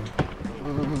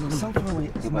 Sí,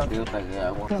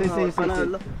 sí, sí, sí.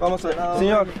 Vamos a...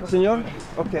 Señor.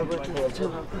 Okay.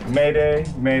 Mayday,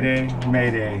 mayday,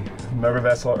 mayday. Motor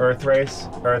vessel Earthrace,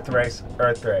 Earthrace,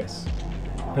 Earthrace.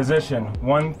 Position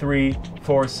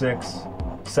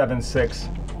 134676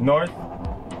 north,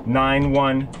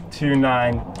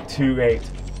 912928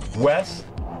 west.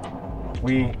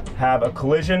 We have a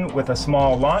collision with a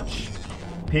small launch.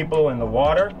 People in the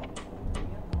water.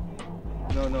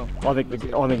 No. I think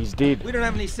he's dead. We don't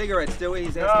have any cigarettes, do we?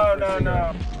 He's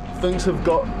No. Things have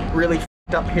got really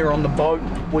f***ed up here on the boat.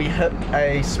 We hit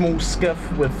a small skiff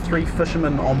with 3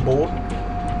 fishermen on board.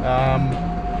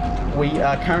 We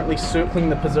are currently circling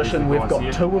the position. We've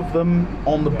got 2 of them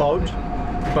on the boat,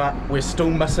 but we're still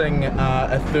missing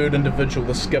a 3rd individual.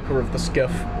 The skipper of the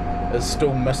skiff is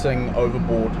still missing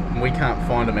overboard, and we can't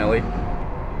find him, Ellie.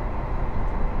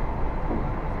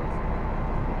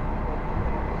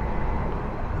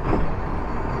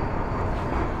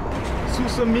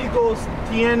 ¿Sus amigos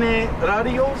tiene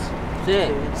radios?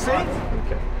 Sí. Sí.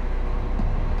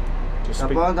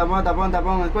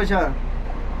 Tapón, escucha.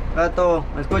 Gato,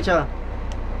 escucha.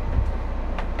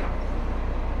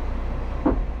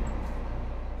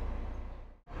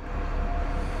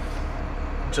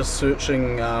 Just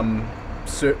searching,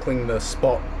 circling the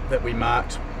spot that we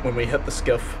marked when we hit the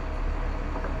skiff.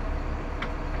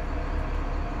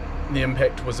 The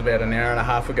impact was about an hour and a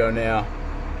half ago now.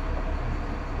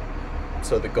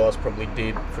 So the guy's probably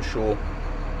dead for sure.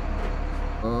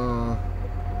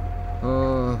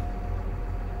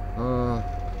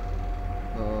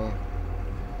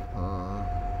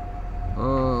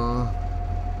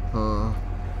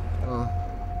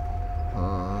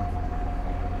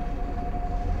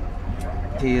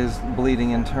 He is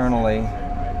bleeding internally,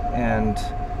 and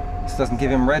this doesn't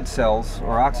give him red cells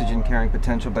or oxygen carrying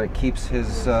potential, but it keeps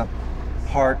his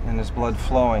heart and his blood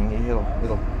flowing.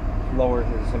 It'll lower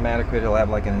his hematocrit. He'll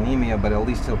have like an anemia, but at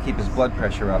least he'll keep his blood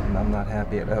pressure up, and I'm not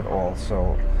happy at all.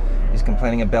 So he's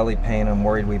complaining of belly pain. I'm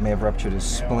worried we may have ruptured his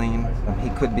spleen.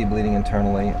 He could be bleeding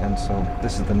internally, and so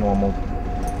this is the normal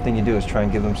thing you do, is try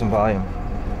and give him some volume.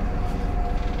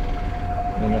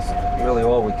 And that's really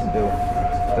all we can do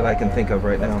that I can think of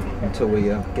right now until we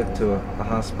get to a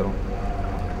hospital.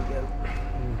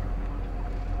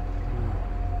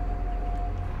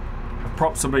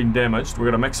 Props have been damaged. We've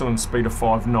got a maximum speed of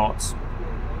 5 knots.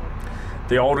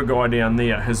 The older guy down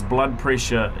there, his blood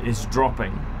pressure is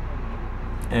dropping,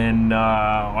 and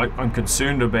I'm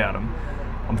concerned about him.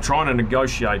 I'm trying to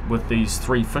negotiate with these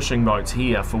 3 fishing boats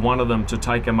here for one of them to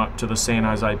take him up to the San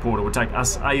Jose port. It would take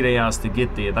us 8 hours to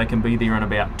get there. They can be there in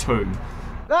about 2.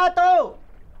 Gato!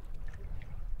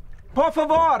 Por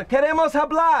favor, queremos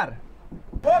hablar.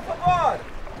 Por favor.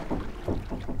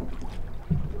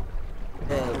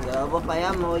 Vos para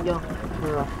allá, me voy yo.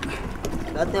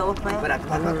 Date vos para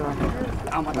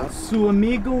allá. Su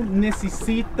amigo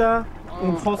necesita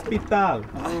un hospital.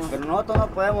 Pero nosotros no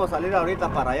podemos salir ahorita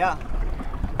para allá.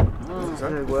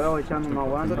 El huevo echando no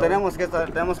aguanta. Tenemos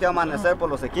que amanecer por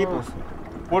los equipos.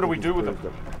 What do we do with them?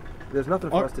 There's nothing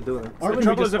for us to do. I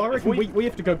reckon we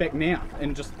have to go back now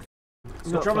and just...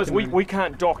 The trouble is, we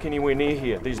can't dock anywhere near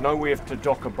here. There's nowhere to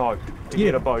dock a boat, to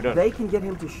get a boat in. They can get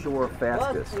him to shore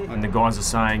fastest. And the guys are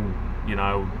saying, you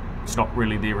know, it's not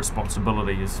really their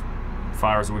responsibility as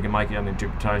far as we can make an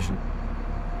interpretation.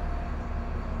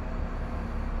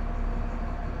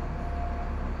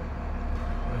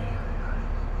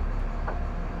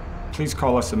 Please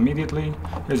call us immediately.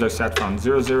 Here's our SATCOM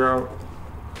 00.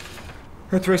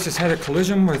 Earthrace has had a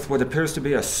collision with what appears to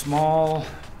be a small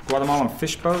Guatemalan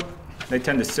fish boat. They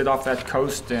tend to sit off that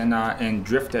coast and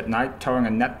drift at night, towing a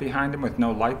net behind them with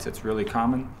no lights. It's really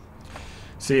common.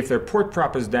 See, if their port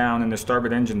prop is down and their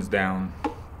starboard engine's down,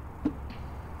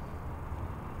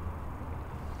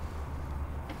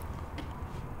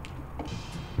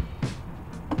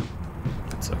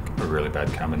 it's a really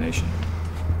bad combination.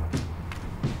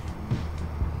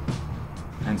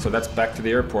 And so that's back to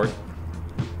the airport.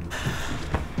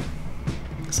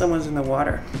 Someone's in the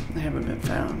water. They haven't been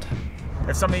found.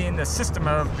 If somebody in the system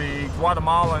of the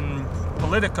Guatemalan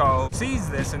Politico sees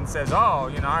this and says,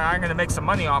 oh, you know, I'm going to make some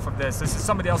money off of this. This is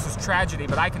somebody else's tragedy,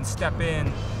 but I can step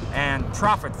in and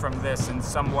profit from this in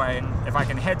some way. If I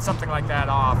can head something like that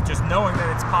off, just knowing that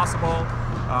it's possible,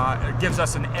 it gives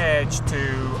us an edge to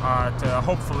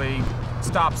hopefully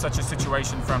stop such a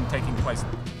situation from taking place.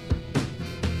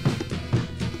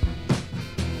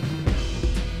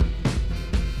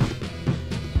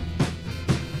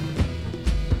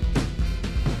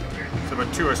 So,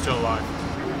 but two are still alive.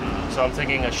 So I'm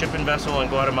thinking a shipping vessel in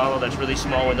Guatemala that's really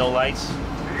small with no lights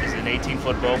is an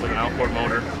 18-foot boat with an outboard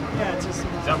motor. Yeah, it's just...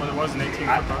 Is that what it was, an 18-foot boat?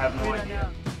 I have no idea.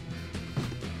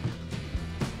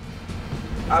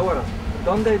 Ahora,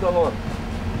 ¿dónde hay dolor?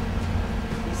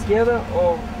 ¿Izquierda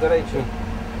o derecha?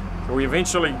 So we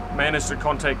eventually managed to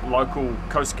contact local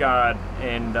Coast Guard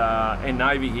and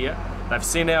Navy here. They've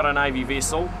sent out a Navy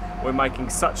vessel. We're making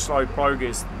such slow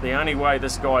progress. The only way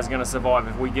this guy's going to survive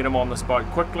if we get him on this boat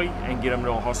quickly and get him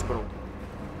to a hospital.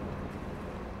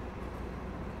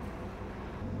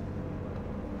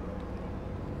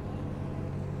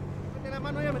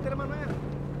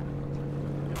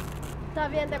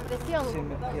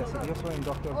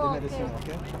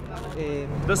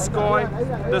 This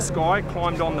guy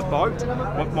climbed on the boat.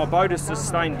 My boat has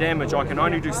sustained damage. I can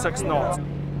only do 6 knots.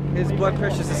 His blood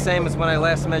pressure is the same as when I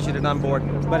last measured it on board,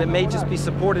 but it may just be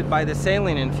supported by the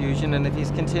saline infusion, and if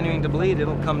he's continuing to bleed,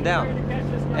 it'll come down.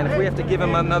 And if we have to give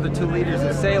him another 2 liters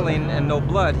of saline and no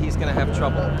blood, he's going to have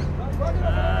trouble.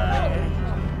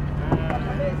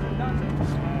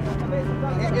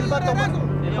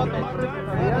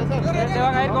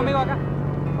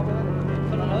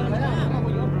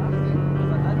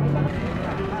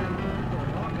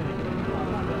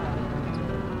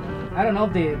 I don't know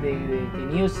if the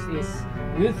news is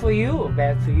good for you or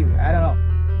bad for you. I don't know.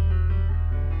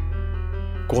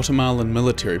 Guatemalan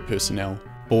military personnel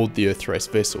board the Earthrace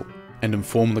vessel and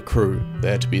inform the crew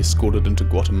they are to be escorted into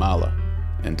Guatemala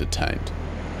and detained.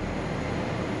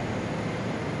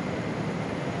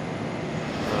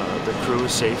 The crew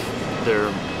is safe.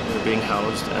 They're being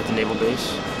housed at the naval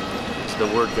base. So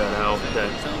the word got out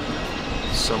that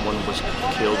someone was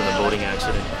killed in a boating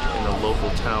accident in a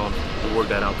local town. The word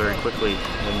got out very quickly,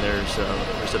 and there's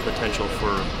a potential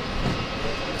for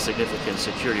a significant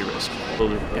security risk.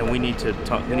 And we need to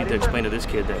explain to this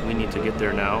kid that we need to get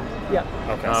there now. Yeah.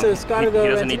 Okay. So it's got to go. He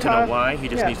doesn't need to know why. He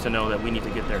just needs to know that we need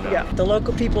to get there now. Yeah. The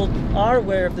local people are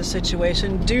aware of the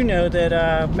situation. Do know that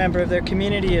a member of their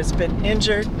community has been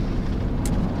injured.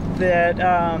 That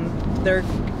there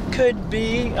could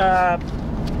be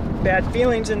bad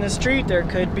feelings in the street. There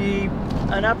could be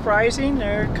an uprising.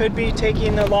 There could be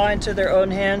taking the law into their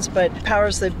own hands. But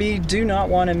powers that be do not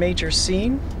want a major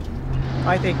scene.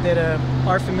 I think that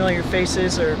our familiar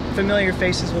faces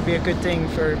will be a good thing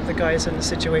for the guys in the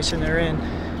situation they're in.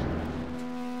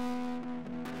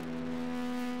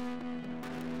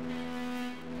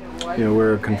 You know,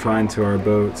 we're confined to our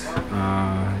boat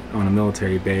on a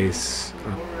military base.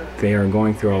 They are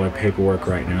going through all their paperwork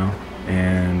right now,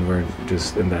 and we're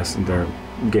just they're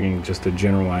getting just a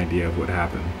general idea of what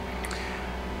happened.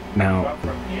 Now,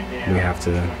 we have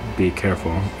to be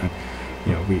careful.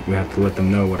 You know, we have to let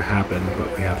them know what happened,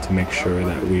 but we have to make sure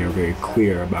that we are very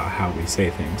clear about how we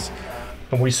say things.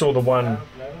 And we saw the one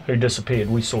who disappeared.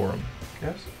 We saw him.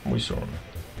 Yes? We saw him.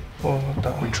 Oh,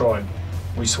 we tried.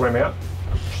 We swam out,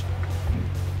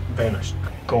 vanished,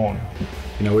 gone.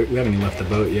 You know, we haven't even left the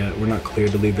boat yet. We're not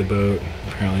cleared to leave the boat.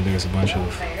 Apparently there's a bunch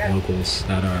of locals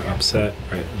that are upset,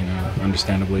 right, you know,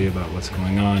 understandably about what's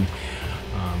going on.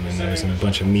 And there's a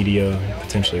bunch of media,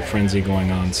 potentially frenzy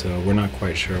going on, so we're not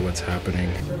quite sure what's happening.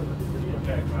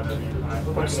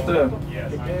 What's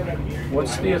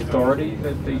the authority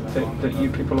that you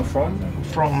people are from?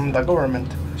 From the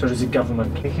government. So does the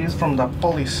government? He's from the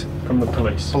police. From the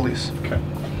police? Police. Okay.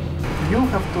 You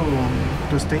have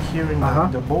to stay here in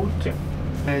the boat. Yeah.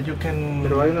 You can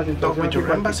talk with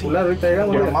your embassy in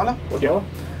Guatemala,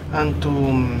 and to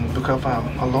have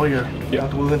a lawyer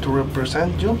that's willing to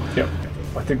represent you. Yeah.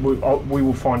 I think we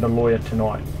will find a lawyer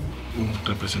tonight. Un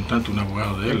representante, un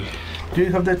abogado de él. Do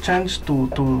you have the chance to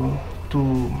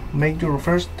make your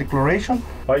first declaration?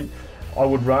 I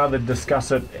would rather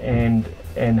discuss it and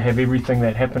have everything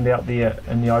that happened out there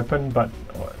in the open, but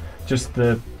just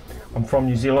I'm from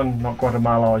New Zealand, not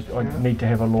Guatemala. I need to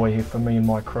have a lawyer here for me and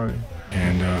my crew.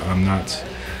 And I'm not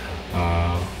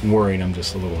worried, I'm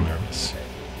just a little nervous.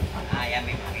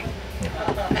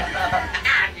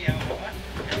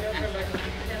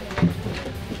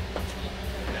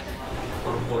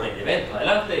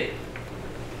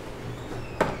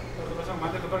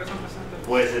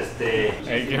 Pues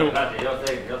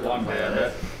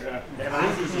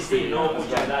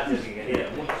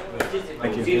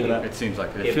Thank you. It seems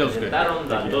like it feels good.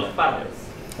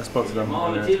 I spoke to them.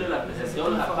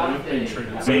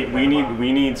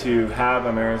 We need to have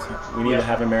a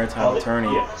maritime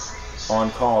attorney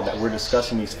on call that we're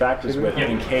discussing these factors with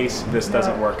in case this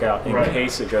doesn't work out, in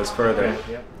case it goes further.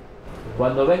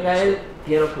 Cuando venga él,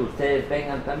 quiero que ustedes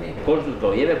vengan también, por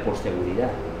lo lleve por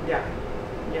seguridad.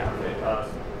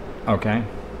 Okay.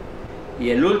 Y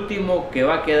el último que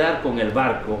va a quedar con el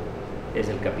barco es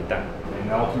el capitán. And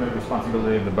the ultimate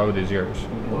responsibility of the boat is yours.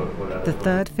 The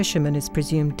third fisherman is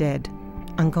presumed dead,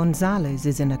 and Gonzalez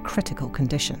is in a critical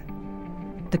condition.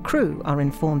 The crew are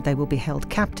informed they will be held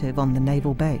captive on the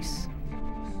naval base.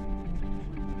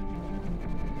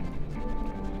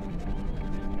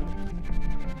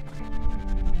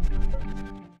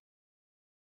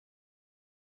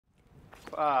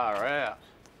 Far out.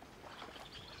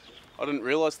 I didn't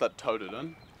realise they'd towed it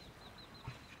in.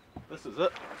 This is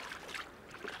it.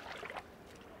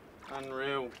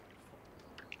 Unreal.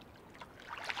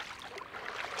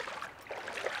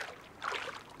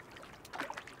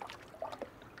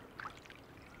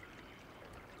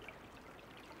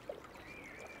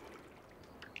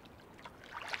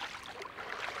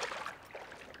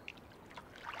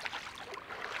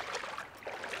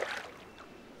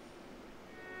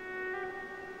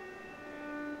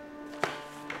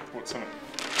 What's in it?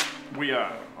 We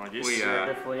are, I guess. We are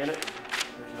definitely in it.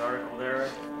 There's an article there.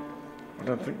 I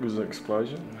don't think there's an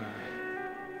explosion.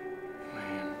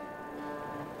 Man.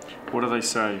 What do they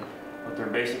say? What they're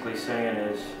basically saying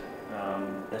is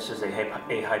this is a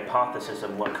hypothesis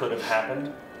of what could have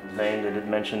happened. They did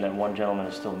mention that one gentleman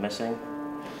is still missing.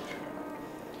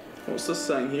 What's this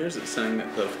saying here? Is it saying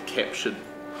that they've captured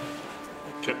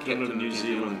Captain of New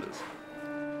Zealanders?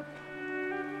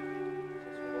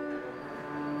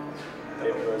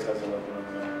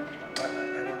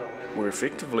 We're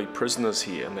effectively prisoners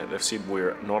here, and they've said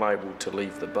we're not able to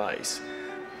leave the base.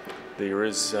 There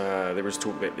is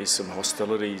talk that there's some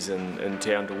hostilities in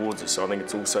town towards us, so I think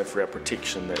it's also for our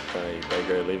protection that they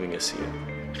go leaving us here.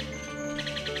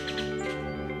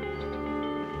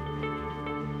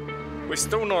 We're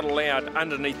still not allowed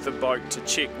underneath the boat to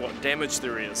check what damage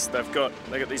there is. They've got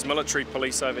these military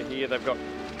police over here, they've got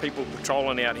people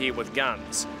patrolling out here with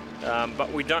guns,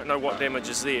 but we don't know what damage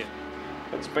is there.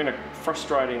 It's been a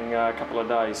frustrating couple of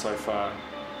days so far.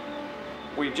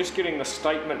 We're just getting the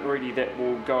statement ready that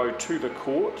will go to the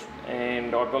court,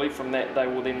 and I believe from that they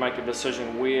will then make a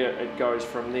decision where it goes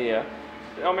from there.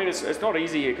 I mean, it's not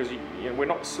easy here because we're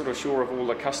not sort of sure of all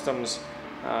the customs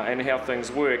and how things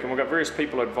work, and we've got various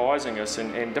people advising us,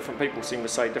 and different people seem to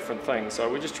say different things, so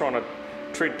we're just trying to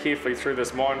tread carefully through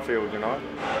this minefield, you know.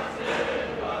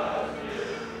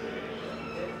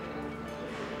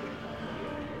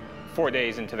 4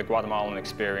 days into the Guatemalan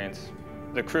experience,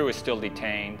 the crew is still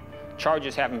detained.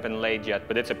 Charges haven't been laid yet,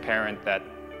 but it's apparent that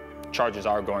charges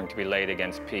are going to be laid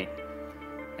against Pete,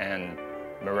 and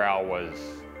morale was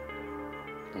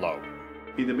low.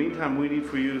 In the meantime, we need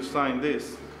for you to sign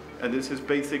this, and this is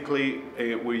basically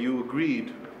where you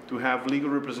agreed to have legal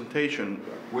representation.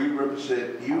 We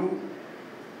represent you,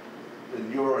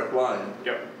 and you're a client.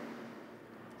 Yep.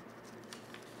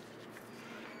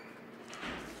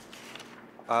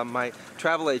 My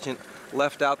travel agent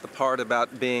left out the part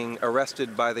about being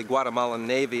arrested by the Guatemalan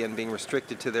Navy and being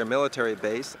restricted to their military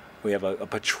base. We have a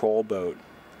patrol boat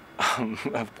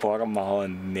of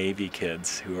Guatemalan Navy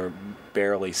kids who are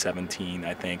barely 17,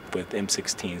 I think, with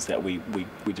M16s that we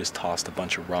just tossed a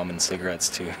bunch of rum and cigarettes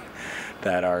to,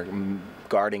 that are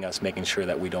guarding us, making sure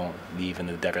that we don't leave in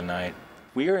the dead of night.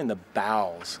 We are in the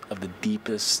bowels of the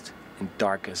deepest and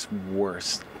darkest,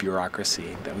 worst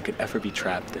bureaucracy that we could ever be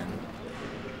trapped in.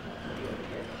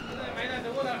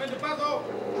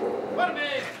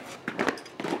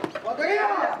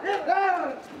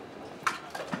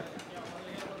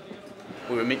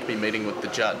 We were meant to be meeting with the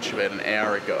judge about an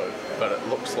hour ago, but it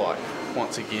looks like,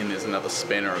 once again, there's another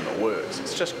spanner in the works.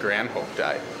 It's just Groundhog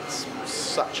Day. It's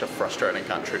such a frustrating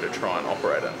country to try and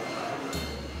operate in.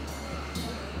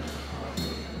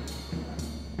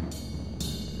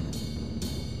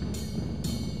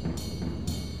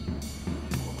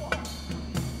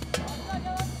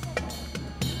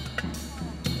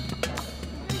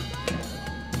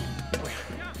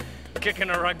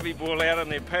 Kicking a rugby ball out in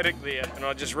their paddock there, and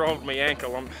I just rolled my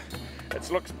ankle.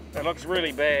 It looks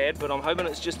really bad, but I'm hoping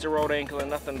it's just a rolled ankle and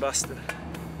nothing busted.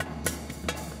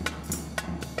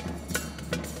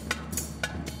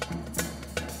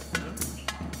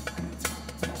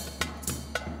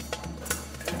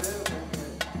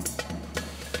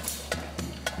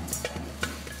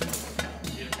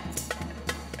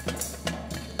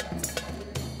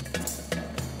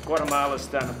 Guatemala's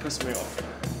starting to piss me off.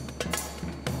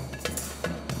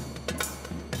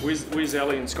 Where's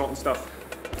Ellie and Scott and stuff?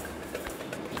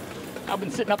 I've been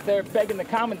sitting up there begging the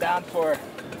commandant for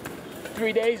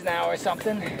 3 days now or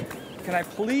something. Can I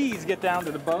please get down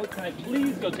to the boat? Can I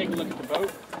please go take a look at the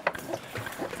boat?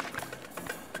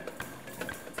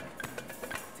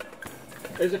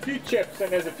 There's a few chips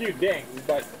and there's a few dings,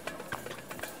 but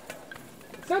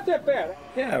it's not that bad.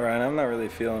 Yeah, Ryan, I'm not really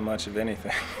feeling much of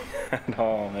anything at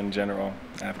all in general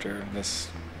after this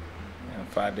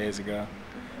 5 days ago.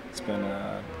 It's been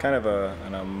kind of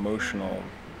an emotional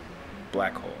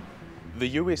black hole. The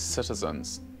US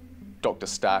citizens, Dr.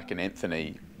 Stark and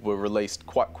Anthony, were released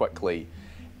quite quickly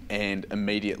and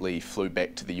immediately flew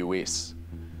back to the US.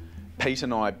 Pete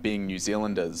and I, being New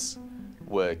Zealanders,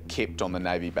 were kept on the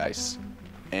Navy base,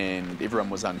 and everyone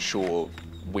was unsure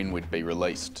when we'd be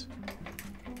released.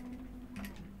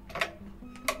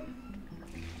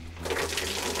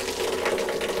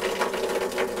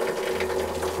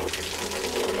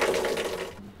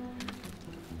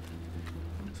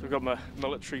 So we've got my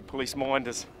military police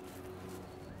minders.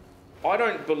 I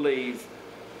don't believe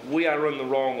we are in the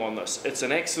wrong on this. It's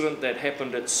an accident that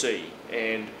happened at sea,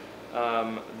 and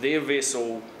their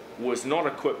vessel was not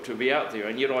equipped to be out there,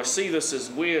 and yet I see this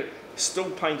as we're still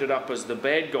painted up as the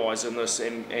bad guys in this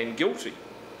and guilty.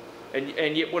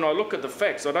 And yet when I look at the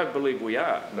facts, I don't believe we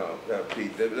are. No,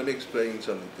 Pete, let me explain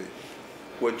something to you.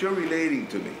 What you're relating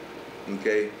to me,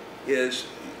 okay, is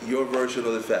your version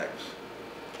of the facts.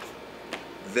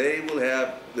 They will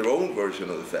have their own version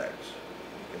of the facts.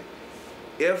 Okay?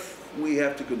 If we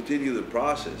have to continue the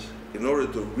process in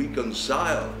order to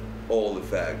reconcile all the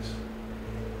facts,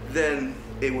 then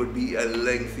it would be a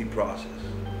lengthy process.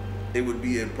 It would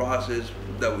be a process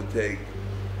that would take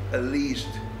at least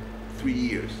 3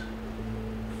 years.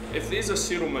 If there's a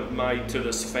settlement made to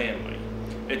this family,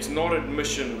 it's not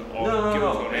admission of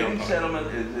guilt on our Any part. settlement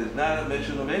is not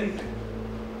admission of anything.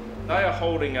 They are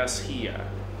holding us here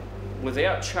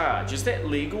without charge. Is that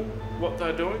legal, what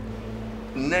they're doing?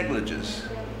 Negligence,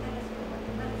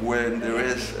 when there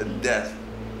is a death,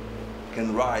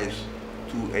 can rise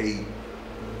to a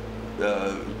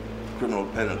criminal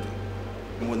penalty.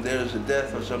 And when there is a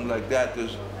death or something like that,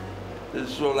 there's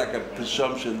sort of like a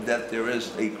presumption that there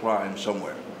is a crime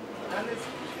somewhere.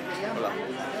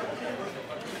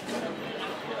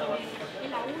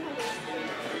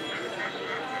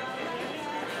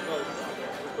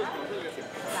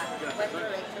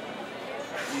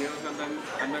 Y ellos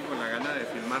andan con la gana de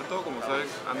filmar todo, como sabes,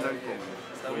 andan con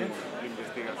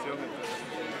investigación.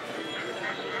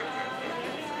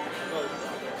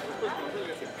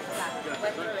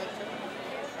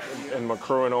 And my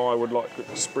crew and I would like to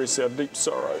express our deep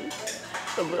sorrow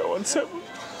about what's happened.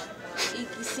 Y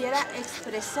quisiera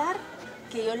expresar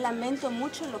que yo lamento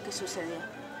mucho lo que sucedió.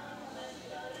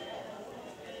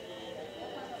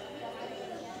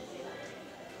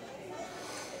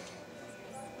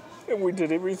 And we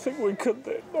did everything we could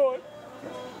that night.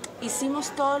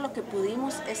 Hicimos todo lo que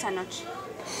pudimos esa noche.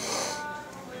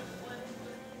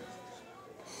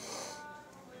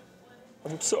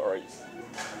 I'm sorry.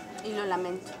 Y lo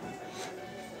lamento.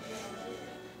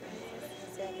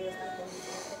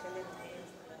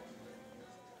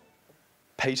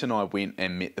 Pete and I went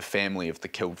and met the family of the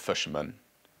killed fishermen.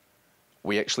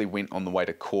 We actually went on the way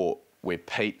to court where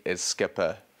Pete, as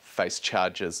skipper, faced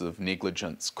charges of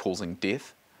negligence causing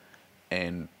death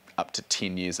and up to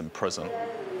 10 years in prison.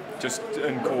 Just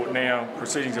in court now,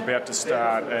 proceedings about to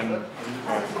start, and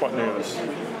I'm quite nervous.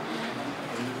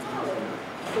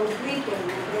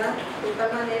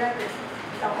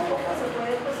 Tampoco se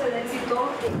puede proceder si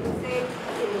no se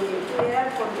tuviera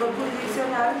el control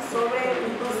jurisdiccional sobre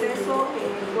un proceso en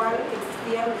el cual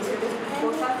existían lesiones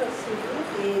culposas,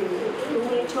 un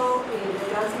hecho de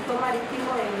tránsito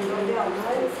marítimo en donde aún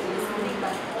se les indica.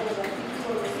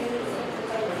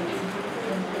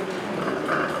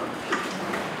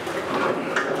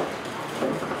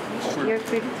 You're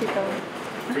free to go.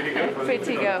 Free to go? Free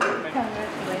to go.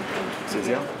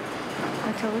 Cynthia?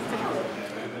 I told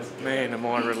you. Man, am I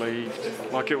relieved.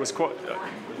 Like, it was quite...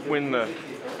 when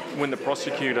the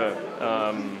prosecutor,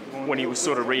 when he was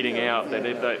sort of reading out that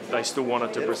they still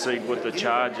wanted to proceed with the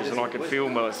charges, and I could feel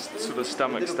my sort of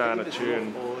stomach starting to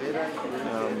churn.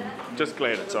 Just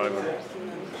glad it's over.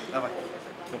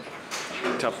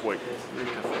 Tough week.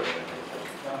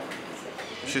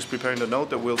 She's preparing the note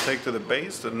that we'll take to the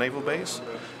base, the naval base,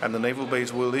 and the naval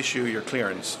base will issue your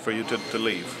clearance for you to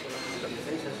leave.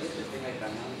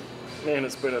 Man,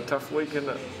 it's been a tough week, isn't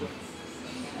it?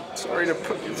 Sorry to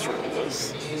put you through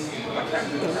this. I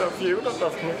love you, I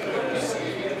love my kids.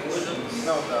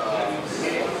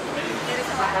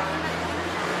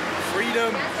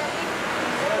 Freedom.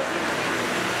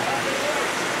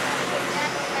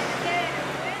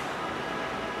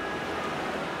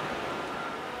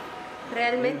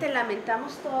 Realmente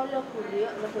lamentamos todo lo que ocurrió.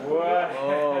 Wow.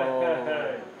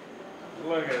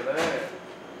 Look at that.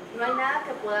 No hay nada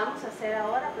que podamos hacer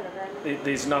ahora, pero realmente...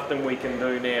 There's nothing we can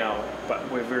do now, but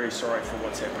we're very sorry for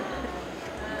what's happened.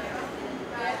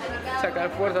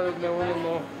 Sacar fuerza donde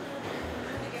uno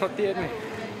no tiene.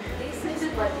 This is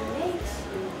what makes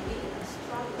you be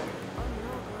stronger.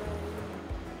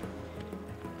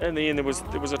 In the end, there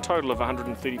was a total of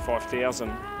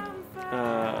 135,000,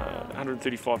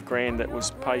 135 grand that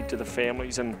was paid to the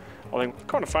families, and I think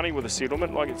kind of funny with the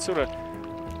settlement, like it's sort of,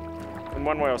 in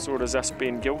one way I saw it as us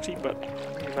being guilty, but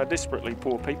they're desperately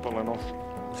poor people, and I'm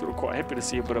sort of quite happy to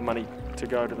see a bit of money to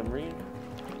go to them really.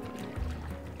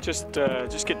 Just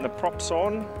getting the props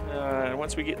on.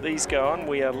 Once we get these going,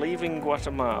 we are leaving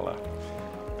Guatemala,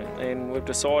 and we've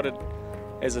decided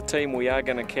as a team we are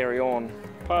going to carry on.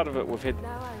 Part of it, we've had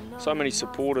so many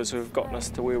supporters who have gotten us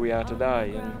to where we are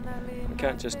today, and we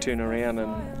can't just turn around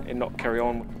and not carry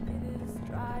on.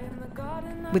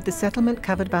 With the settlement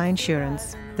covered by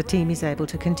insurance, the team is able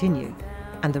to continue,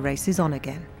 and the race is on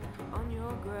again.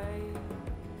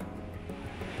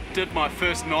 Did my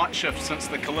first night shift since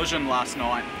the collision last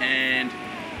night and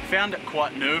found it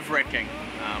quite nerve-wracking.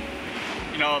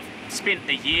 You know, I've spent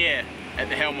a year at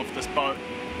the helm of this boat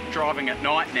driving at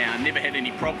night now and never had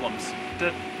any problems.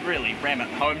 Did really ram it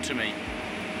home to me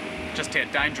just how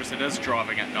dangerous it is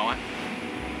driving at night.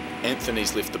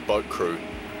 Anthony's left the boat crew,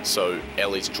 so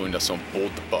Ali's joined us on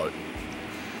board the boat.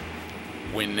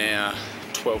 We're now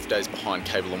 12 days behind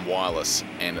Cable and Wireless,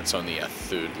 and it's only our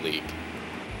third leg.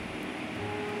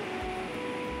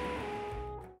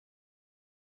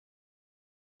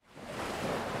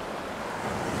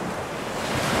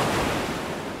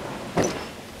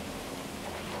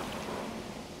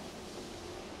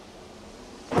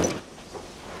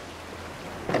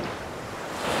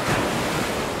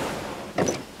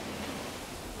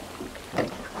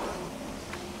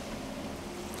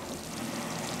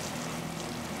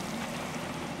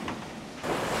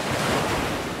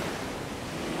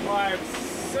 I'm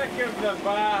sick of the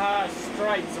Baja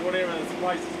Straits or whatever this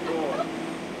place is called.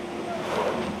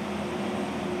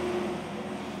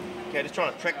 Okay, just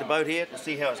trying to track the boat here to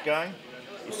see how it's going.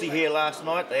 You see here last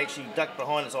night, they actually ducked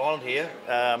behind this island here.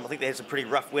 I think they had some pretty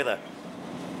rough weather.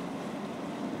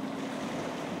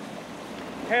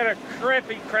 Had a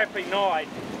crappy night,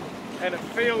 and it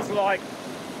feels like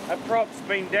a prop's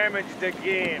been damaged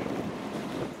again.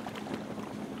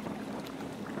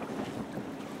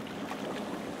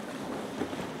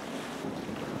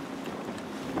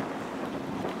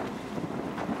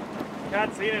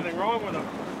 Can't see anything wrong with them.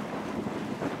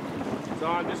 So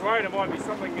I'm just worried it might be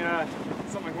something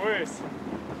worse.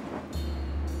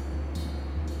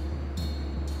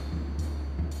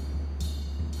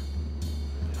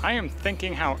 I am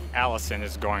thinking how Allison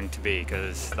is going to be,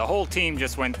 because the whole team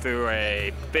just went through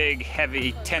a big,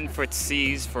 heavy 10-foot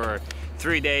seas for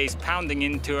 3 days, pounding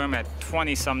into them at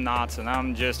 20-some knots, and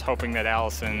I'm just hoping that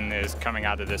Allison is coming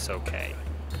out of this okay.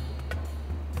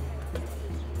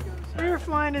 We were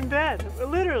flying in bed,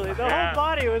 literally. The whole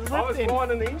body was lifting. I was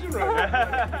flying in the engine room.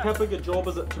 How big a job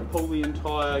is it to pull the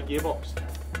entire gearbox?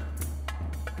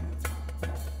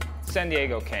 San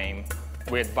Diego came.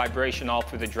 We had vibration all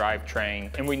through the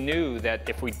drivetrain, and we knew that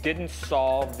if we didn't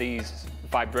solve these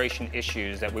vibration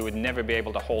issues, that we would never be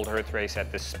able to hold Earthrace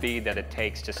at the speed that it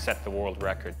takes to set the world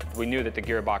record. We knew that the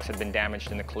gearbox had been damaged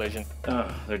in the collision.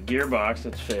 The gearbox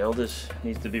that's failed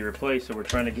needs to be replaced, so we're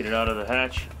trying to get it out of the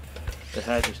hatch. The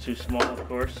hatch is too small, of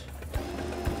course.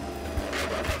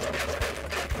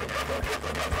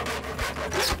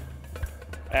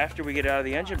 After we get it out of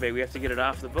the engine bay, we have to get it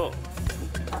off the boat.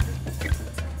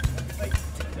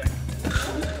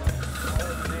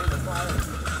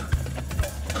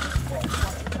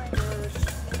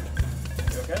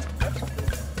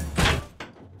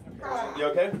 You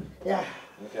okay? Yeah.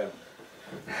 Okay.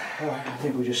 I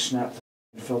think we just snapped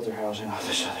the filter housing off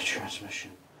this other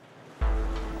transmission.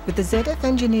 With the ZF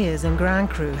engineers and ground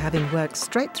crew having worked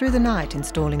straight through the night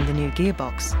installing the new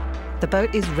gearbox, the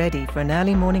boat is ready for an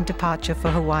early morning departure for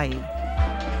Hawaii.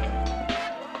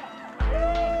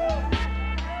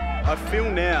 I feel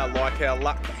now like our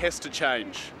luck has to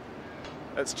change.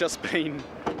 It's just been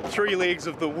 3 legs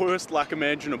of the worst luck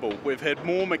imaginable. We've had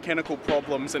more mechanical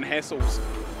problems and hassles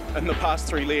in the past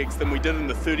 3 legs than we did in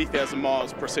the 30,000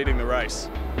 miles preceding the race.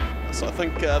 So I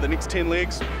think the next 10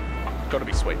 legs, gotta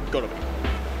be sweet, gotta be.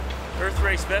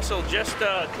 Earthrace vessel just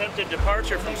attempted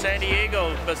departure from San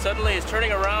Diego, but suddenly is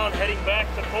turning around, heading back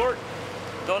to port.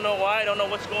 Don't know why, don't know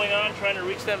what's going on, trying to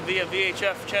reach them via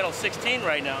VHF channel 16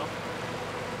 right now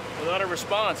without a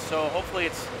response, so hopefully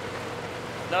it's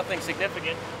nothing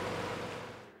significant.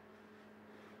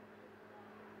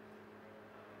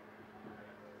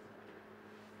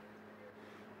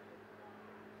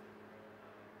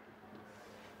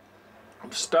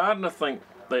 I'm starting to think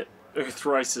that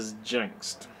Earthrace is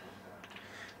jinxed.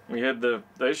 We had the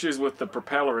issues with the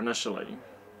propeller initially.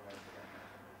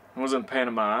 It was in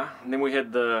Panama, and then we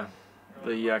had the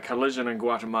collision in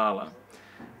Guatemala.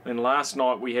 Then last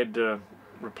night we had to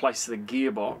replace the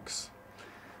gearbox,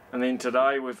 and then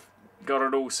today we've got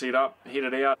it all set up,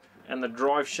 headed out, and the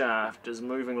drive shaft is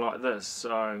moving like this,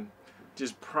 so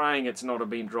just praying it's not a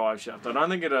bent drive shaft. I don't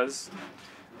think it is,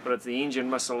 but it's the engine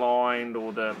misaligned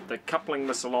or the coupling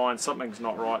misaligned, something's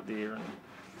not right there. And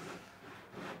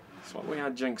it's like we are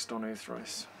jinxed on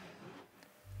Earthrace.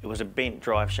 It was a bent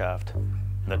drive shaft, and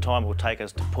the time it would take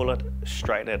us to pull it,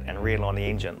 straighten it and realign the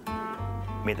engine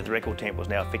meant that the record temp was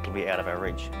now effectively out of our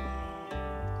reach.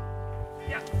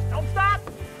 Yeah, don't stop!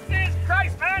 Jesus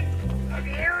Christ, man!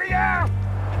 Okay, here we go!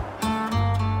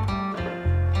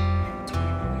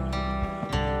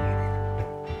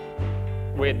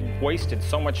 We had wasted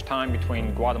so much time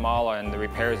between Guatemala and the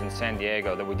repairs in San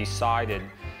Diego that we decided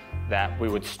that we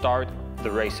would start the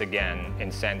race again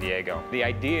in San Diego. The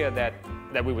idea that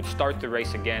we would start the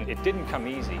race again, it didn't come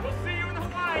easy. We'll see you in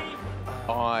Hawaii!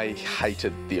 I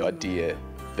hated the idea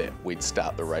that we'd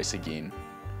start the race again,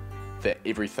 that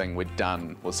everything we'd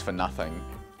done was for nothing,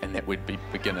 and that we'd be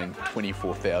beginning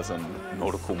 24,000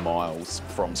 nautical miles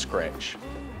from scratch.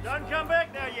 Don't come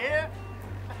back now, you hear?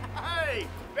 Hey,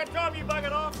 about time you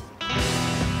buggered off.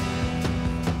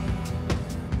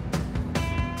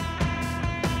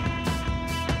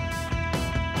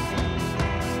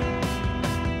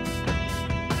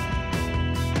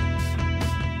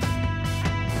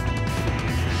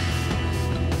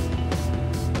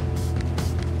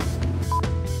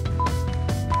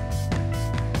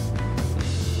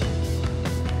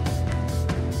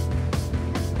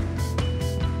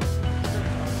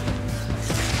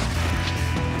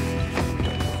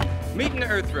 Meeting the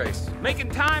Earthrace. Making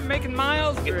time, making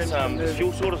miles. Get some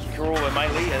fuel sorted from Corova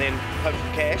mainly, and then hope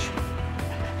for cash.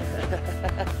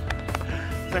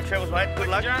 Safe travels, mate. Good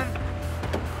luck. John.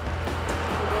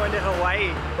 We're going to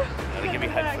Hawaii. Give me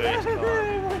hope first.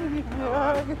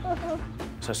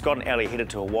 So Scott and Ali headed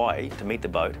to Hawaii to meet the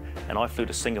boat, and I flew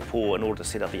to Singapore in order to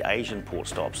set up the Asian port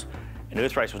stops. And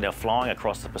Earthrace was now flying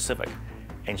across the Pacific,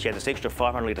 and she had this extra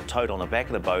 500-litre tote on the back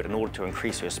of the boat in order to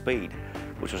increase her speed,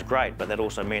 which was great, but that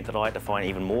also meant that I had to find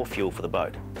even more fuel for the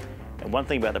boat. And one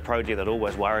thing about the project that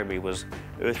always worried me was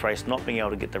Earthrace not being able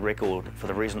to get the record for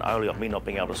the reason only of me not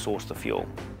being able to source the fuel.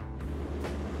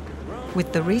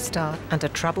 With the restart and a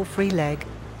trouble-free leg,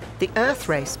 the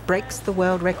Earthrace breaks the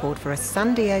world record for a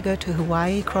San Diego to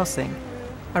Hawaii crossing,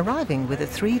 arriving with a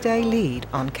 3-day lead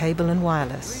on cable and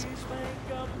wireless.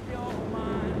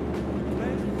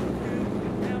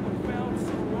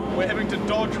 We're having to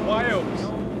dodge whales.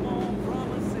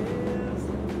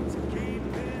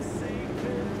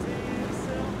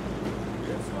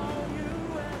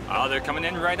 Oh, they're coming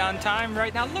in right on time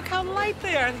right now. Look how light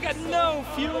they are. They've got no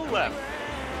fuel left.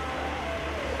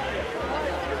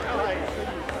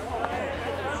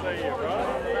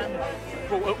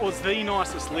 Well, it was the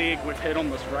nicest leg we've had on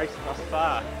this race thus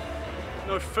far.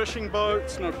 No fishing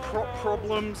boats, no prop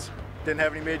problems. Didn't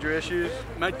have any major issues.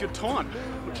 Made good time,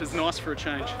 which is nice for a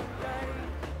change.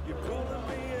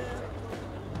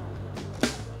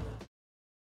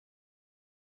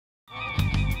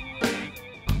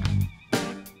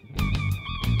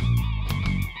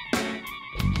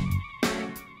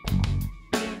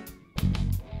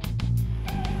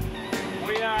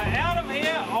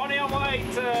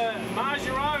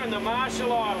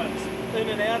 Marshall Islands, in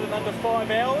and out in under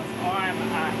 5 hours. I am a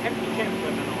happy camper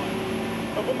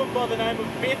tonight. A woman by the name of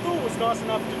Bethel was nice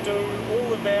enough to do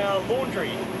all of our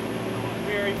laundry.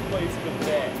 Very pleased with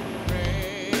that.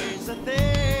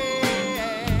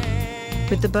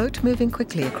 With the boat moving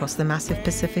quickly across the massive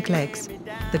Pacific lakes,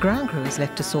 the ground crew is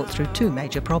left to sort through 2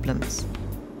 major problems.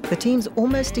 The team's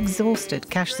almost exhausted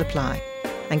cash supply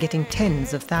and getting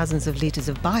tens of thousands of litres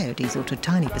of biodiesel to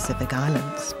tiny Pacific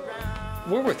islands.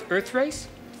 We're with Earthrace,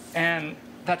 and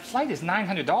that flight is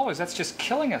 $900. That's just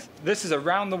killing us. This is a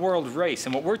round-the-world race,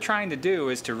 and what we're trying to do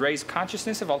is to raise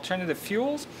consciousness of alternative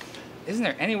fuels. Isn't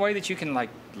there any way that you can,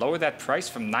 lower that price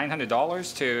from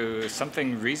 $900 to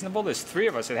something reasonable? There's 3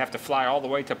 of us that have to fly all the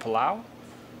way to Palau.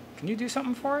 Can you do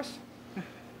something for us?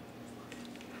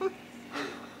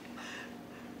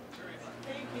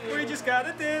 We just got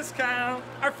a discount.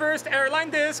 Our first airline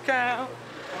discount.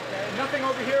 Okay, nothing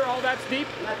over here, all that's deep.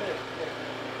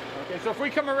 Okay, so if we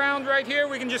come around right here,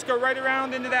 we can just go right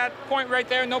around into that point right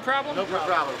there, no problem? No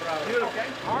problem. Beautiful. Okay.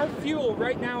 Our fuel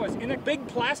right now is in a big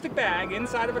plastic bag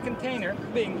inside of a container,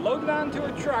 being loaded onto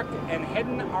a truck and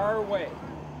heading our way.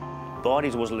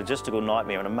 Biodiesel was a logistical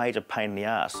nightmare and a major pain in the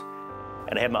ass.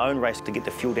 and I had my own race to get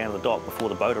the fuel down to the dock before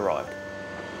the boat arrived.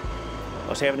 I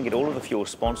was having to get all of the fuel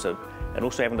sponsored and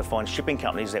also having to find shipping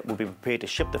companies that would be prepared to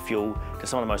ship the fuel to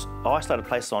some of the most isolated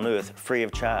places on Earth free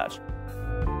of charge.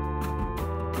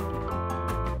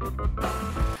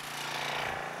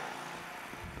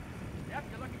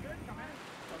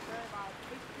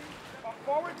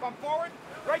 Come forward,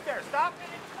 right there, stop.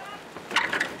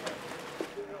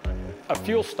 A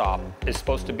fuel stop is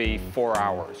supposed to be 4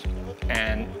 hours,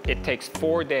 and it takes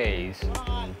 4 days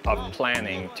of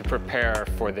planning to prepare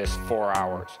for this 4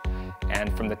 hours.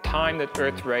 And from the time that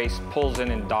Earthrace pulls in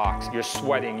and docks, you're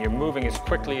sweating, you're moving as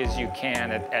quickly as you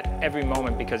can at every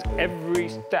moment because every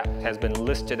step has been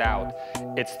listed out.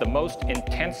 It's the most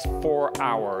intense 4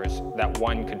 hours that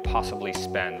one could possibly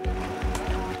spend.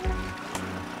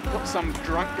 Got some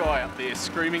drunk guy up there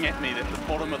screaming at me that the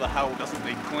bottom of the hull doesn't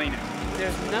need cleaning.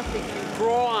 There's nothing to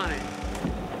draw on it.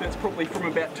 That's probably from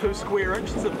about 2 square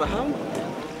inches of the hull.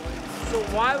 So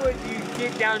why would you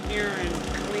get down here and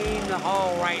clean the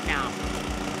hull right now?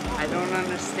 I don't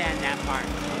understand that part,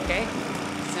 okay?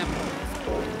 Simple.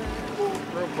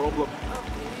 No problem.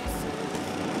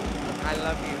 I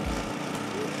love you.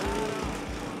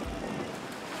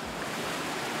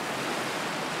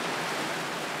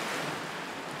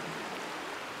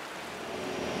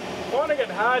 Finding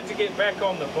it hard to get back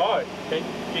on the boat.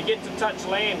 You get to touch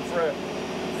land for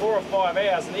 4 or 5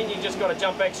 hours and then you just got to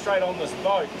jump back straight on this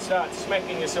boat and start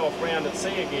smacking yourself around at sea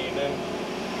again, and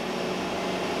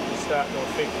it's starting to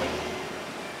affect me.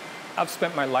 I've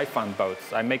spent my life on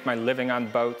boats. I make my living on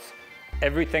boats.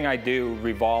 Everything I do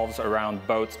revolves around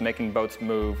boats, making boats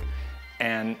move.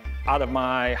 And out of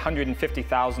my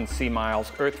 150,000 sea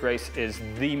miles, Earthrace is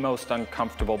the most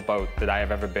uncomfortable boat that I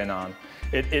have ever been on.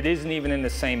 It isn't even in the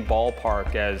same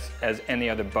ballpark as any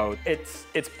other boat.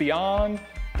 It's beyond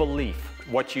belief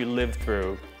what you live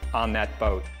through on that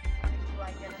boat.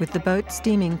 With the boat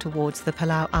steaming towards the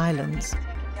Palau Islands,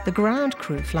 the ground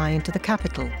crew fly into the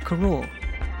capital, Koror,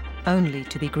 only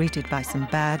to be greeted by some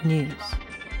bad news.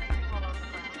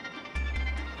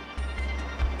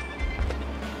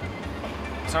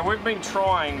 So we've been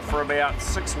trying for about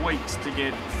 6 weeks to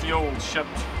get fuel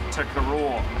shipped to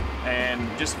Koror, and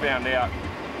just found out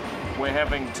we're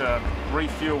having to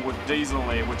refuel with diesel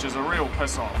there, which is a real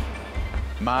piss-off.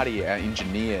 Marty, our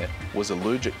engineer, was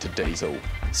allergic to diesel,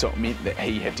 so it meant that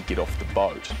he had to get off the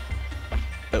boat.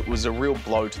 It was a real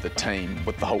blow to the team,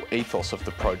 with the whole ethos of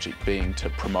the project being to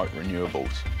promote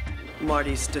renewables.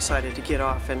 Marty's decided to get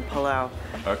off in Palau.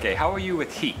 Okay, how are you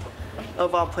with heat?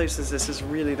 Of all places, this is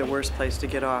really the worst place to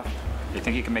get off. You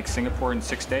think you can make Singapore in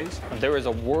 6 days? There is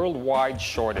a worldwide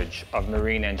shortage of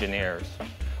marine engineers.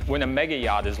 When a mega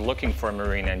yacht is looking for a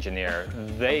marine engineer,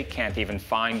 they can't even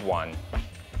find one.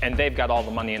 And they've got all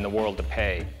the money in the world to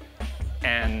pay.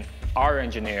 And our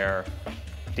engineer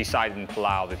decided in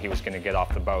Palau that he was going to get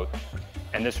off the boat.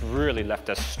 And this really left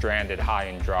us stranded high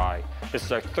and dry. This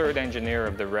is our 3rd engineer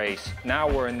of the race. Now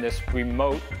we're in this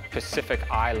remote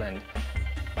Pacific island,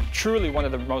 truly one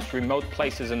of the most remote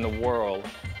places in the world.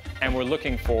 And we're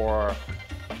looking for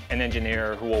an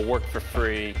engineer who will work for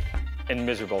free in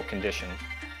miserable conditions.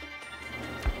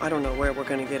 I don't know where we're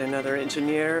going to get another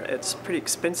engineer. It's pretty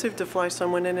expensive to fly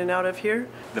someone in and out of here.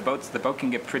 The boat can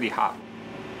get pretty hot.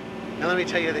 And let me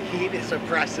tell you, the heat is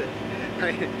oppressive.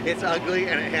 Right? It's ugly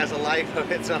and it has a life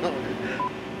of its own.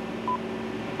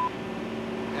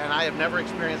 And I have never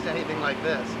experienced anything like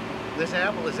this. This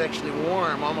apple is actually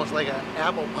warm, almost like an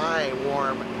apple pie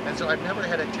warm. And so I've never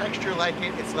had a texture like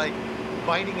it. It's like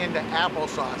biting into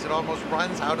applesauce. It almost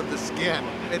runs out of the skin.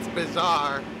 It's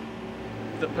bizarre.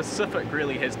 The Pacific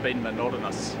really has been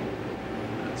monotonous.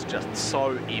 It's just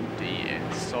so empty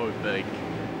and so big.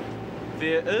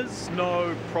 There is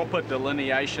no proper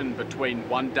delineation between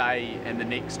one day and the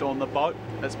next on the boat.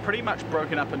 It's pretty much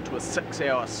broken up into a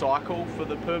 6-hour cycle for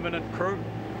the permanent crew.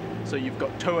 So you've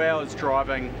got 2 hours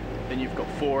driving, then you've got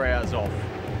 4 hours off.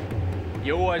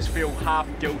 You always feel half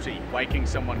guilty waking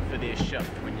someone for their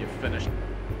shift when you've finished.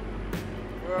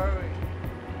 Where are we?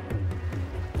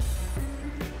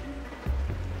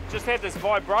 Just had this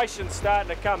vibration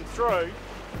starting to come through,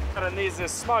 and there's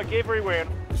this smoke everywhere.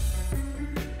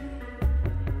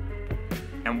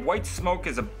 And white smoke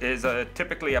is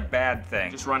typically a bad thing.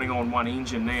 Just running on one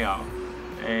engine now,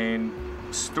 and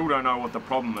still don't know what the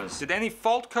problem is. Did any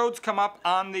fault codes come up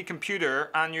on the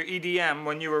computer on your EDM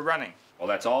when you were running? Well,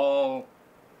 that's all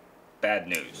bad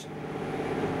news.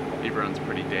 Everyone's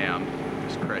pretty down,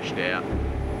 just crashed out.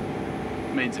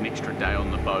 It means an extra day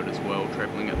on the boat as well,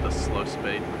 travelling at this slow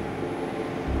speed.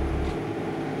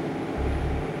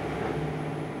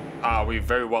 We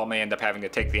very well may end up having to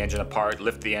take the engine apart,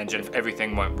 lift the engine if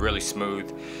everything went really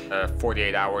smooth.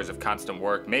 48 hours of constant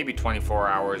work, maybe 24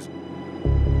 hours.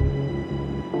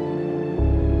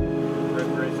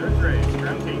 Earthrace,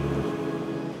 ground team.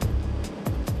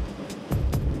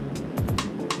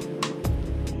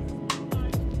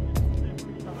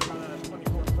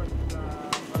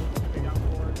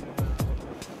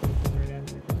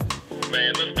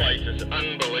 Man, this place is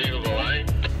unbelievable, eh?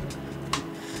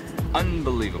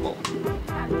 Unbelievable.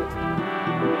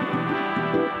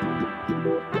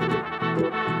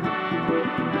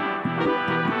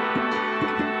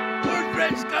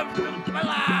 Earthrace comes to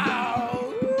Palau!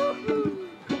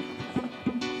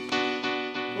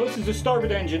 Well, this is the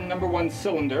starboard engine, #1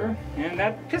 cylinder, and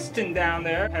that piston down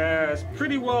there has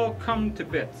pretty well come to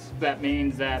bits. That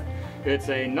means that it's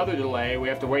another delay. We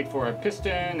have to wait for a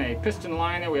piston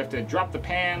liner. We have to drop the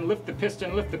pan, lift the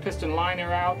piston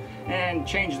liner out, and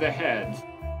change the heads.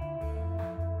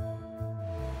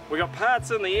 We got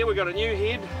parts in the air. We got a new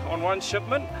head on one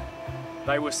shipment.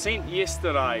 They were sent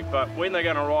yesterday, but when they're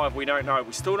going to arrive, we don't know.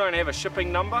 We still don't have a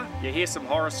shipping number. You hear some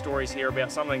horror stories here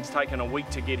about something's taken a week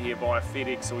to get here by a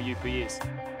FedEx or UPS.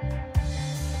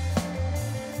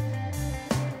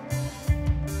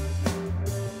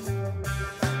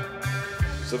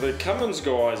 So the Cummins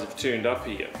guys have turned up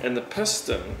here, and the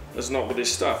piston is not with their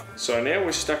stuff. So now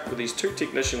we're stuck with these two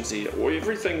technicians here, or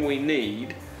everything we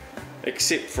need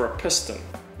except for a piston.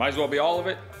 Might as well be all of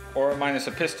it, or minus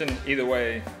a piston. Either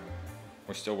way,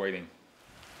 we're still waiting.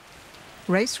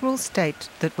 Race rules state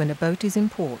that when a boat is in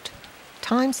port,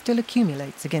 time still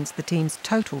accumulates against the team's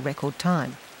total record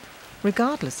time,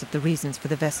 regardless of the reasons for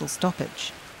the vessel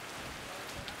stoppage.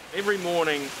 Every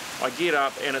morning I get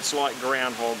up and it's like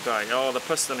Groundhog Day. Oh, the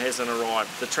piston hasn't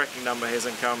arrived, the tracking number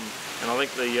hasn't come, and I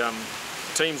think the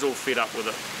team's all fed up with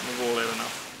it. We've all had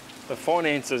enough. The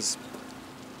finances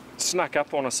snuck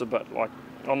up on us a bit. Like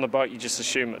on the boat you just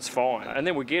assume it's fine. And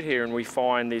then we get here and we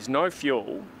find there's no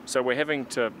fuel, so we're having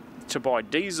to buy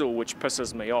diesel, which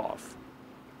pisses me off.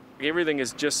 Everything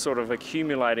is just sort of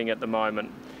accumulating at the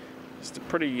moment. It's a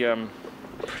pretty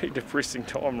depressing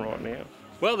time right now.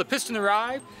 Well, the piston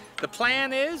arrived. The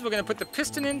plan is we're going to put the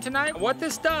piston in tonight. What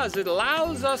this does, it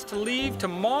allows us to leave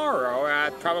tomorrow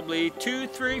at probably 2,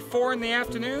 3, 4 in the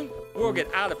afternoon. We'll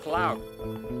get out of Palau.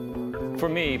 For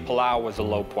me, Palau was the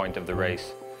low point of the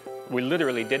race. We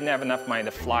literally didn't have enough money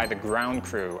to fly the ground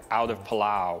crew out of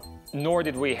Palau, nor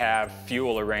did we have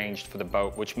fuel arranged for the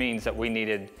boat, which means that we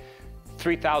needed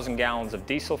 3,000 gallons of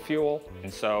diesel fuel.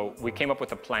 And so we came up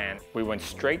with a plan. We went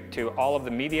straight to all of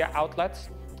the media outlets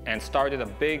and started a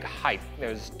big hype.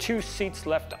 There's 2 seats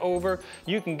left over.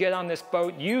 You can get on this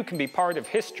boat. You can be part of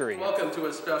history. Welcome to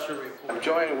a special report. I'm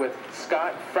joined with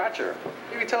Scott Fratcher.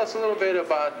 You can tell us a little bit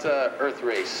about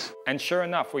Earthrace. And sure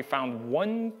enough, we found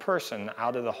one person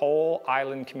out of the whole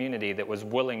island community that was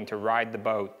willing to ride the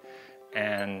boat,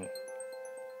 and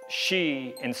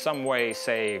she, in some way,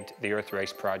 saved the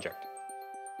Earthrace project.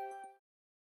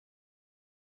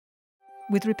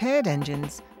 With repaired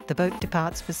engines, the boat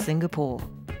departs for Singapore,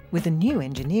 with a new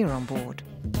engineer on board.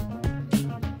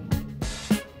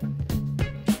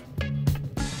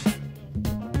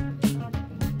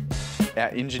 Our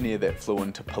engineer that flew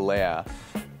into Palau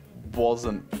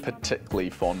wasn't particularly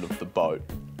fond of the boat,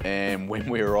 and when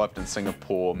we arrived in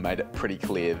Singapore made it pretty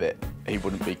clear that he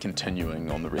wouldn't be continuing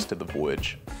on the rest of the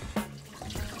voyage.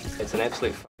 It's an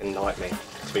absolute fucking nightmare,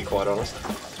 to be quite honest.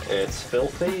 It's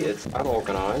filthy, it's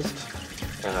unorganised,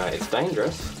 it's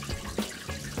dangerous.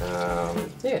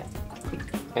 Yeah,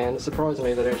 and it surprised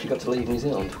me that I actually got to leave New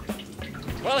Zealand.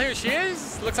 Well, here she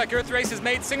is. Looks like Earthrace has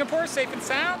made Singapore safe and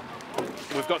sound.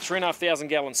 We've got 3,500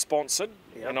 gallons sponsored,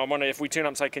 and I wonder if we turn up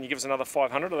and say, can you give us another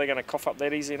 500? Are they going to cough up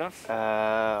that easy enough?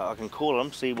 I can call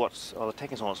them, see what's... Oh, the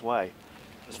tanker's on its way.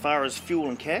 As far as fuel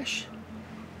and cash,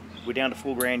 we're down to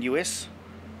 $4,000 US.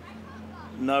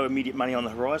 No immediate money on the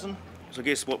horizon. So I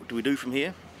guess what do we do from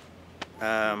here?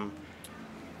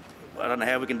 I don't know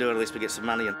how we can do it unless we get some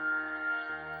money in.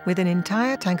 With an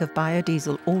entire tank of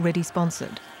biodiesel already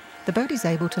sponsored, the boat is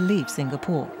able to leave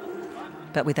Singapore.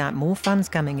 But without more funds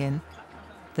coming in,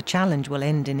 the challenge will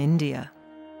end in India.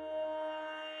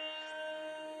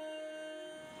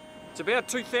 It's about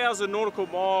 2,000 nautical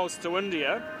miles to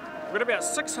India. We've got about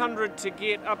 600 to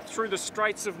get up through the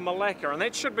Straits of Malacca, and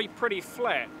that should be pretty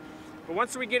flat. But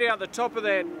once we get out the top of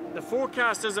that, the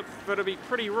forecast is for it to be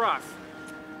pretty rough.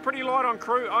 Pretty light on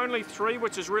crew, only 3,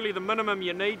 which is really the minimum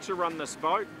you need to run this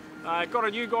boat. Got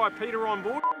a new guy, Peter, on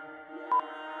board.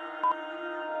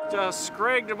 Just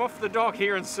scragged him off the dock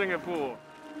here in Singapore.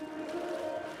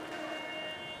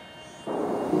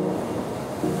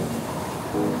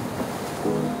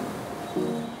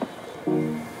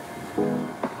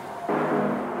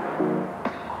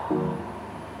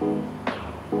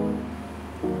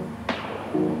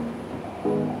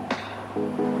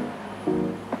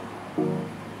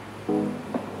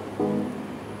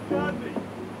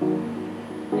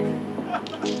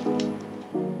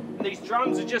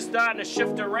 drums are just starting to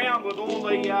shift around with all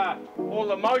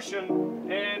the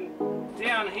motion, and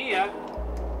down here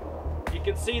you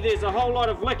can see there's a whole lot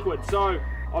of liquid, so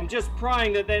I'm just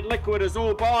praying that that liquid is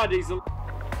all biodiesel.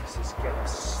 This is gonna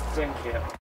stink here.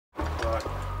 Right,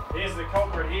 here's the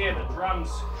culprit here, the drum's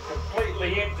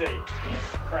completely empty.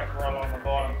 Crack right along the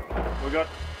bottom. We've got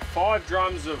 5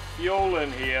 drums of fuel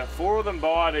in here, 4 of them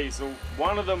biodiesel,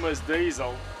 1 of them is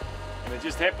diesel, and it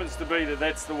just happens to be that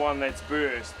that's the one that's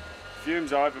burst.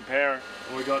 Fumes are overpowering.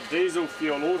 We've got diesel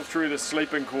fuel all through the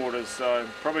sleeping quarters, so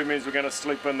probably means we're going to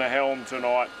sleep in the helm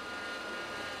tonight.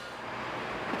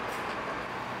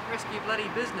 Risky bloody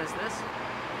business, this.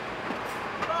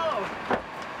 Oh!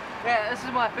 Yeah, this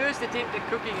is my first attempt at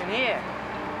cooking in here.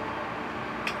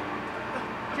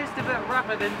 Just a bit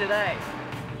rougher than today.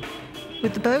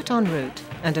 With the boat en route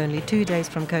and only 2 days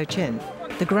from Cochin,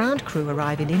 the ground crew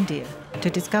arrive in India to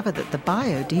discover that the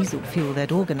biodiesel fuel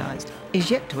they'd organised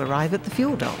is yet to arrive at the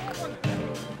fuel dock.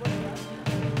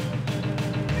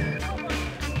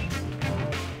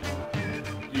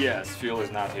 Yes, fuel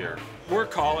is not here. We're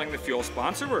calling the fuel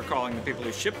sponsor, we're calling the people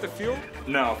who ship the fuel.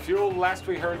 No, fuel, last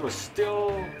we heard, was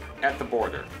still at the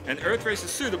border. And Earthrace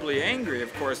is suitably angry,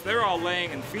 of course. They're all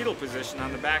laying in fetal position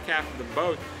on the back half of the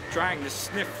boat, trying to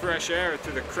sniff fresh air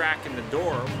through the crack in the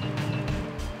door.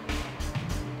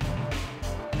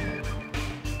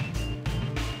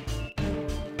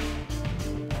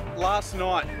 Last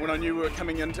night, when I knew we were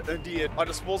coming into India, I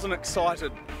just wasn't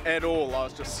excited at all. I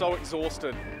was just so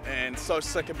exhausted and so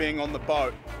sick of being on the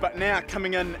boat. But now,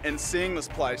 coming in and seeing this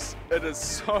place, it is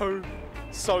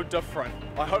so different.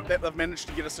 I hope that they've managed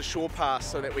to get us a shore pass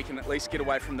so that we can at least get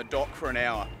away from the dock for an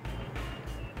hour.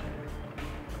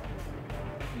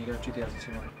 You go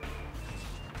 2002.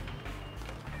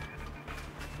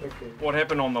 What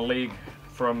happened on the leg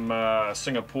from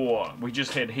Singapore, we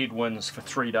just had headwinds for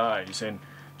 3 days and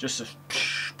just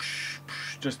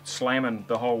slamming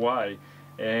the whole way,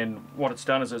 and what it's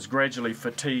done is it's gradually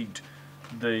fatigued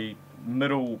the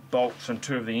middle bolts and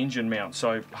 2 of the engine mounts,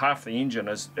 so half the engine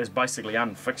is basically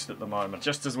unfixed at the moment.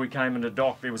 Just as we came into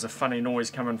dock, there was a funny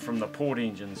noise coming from the port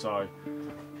engine, so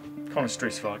kind of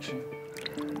stressful actually.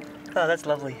 Oh, that's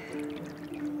lovely.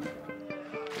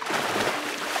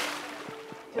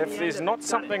 If there's not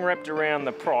something wrapped around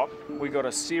the prop, we've got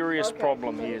a serious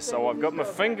problem here. So I've got my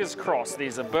fingers crossed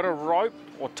there's a bit of rope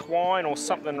or twine or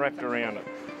something wrapped around it.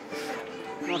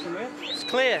 It's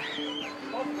clear.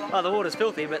 Oh, the water's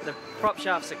filthy, but the prop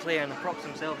shafts are clear and the props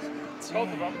themselves.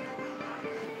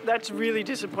 That's really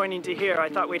disappointing to hear. I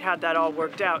thought we'd had that all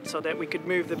worked out so that we could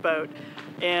move the boat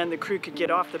and the crew could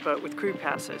get off the boat with crew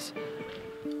passes.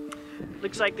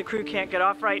 Looks like the crew can't get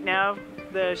off right now.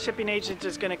 The shipping agent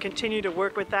is going to continue to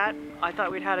work with that. I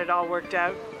thought we'd had it all worked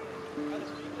out.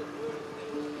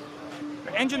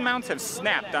 Engine mounts have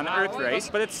snapped on Earthrace,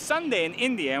 but it's Sunday in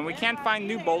India and we can't find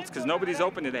new bolts because nobody's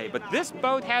open today. But this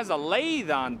boat has a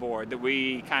lathe on board that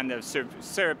we kind of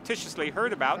surreptitiously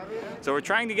heard about. So we're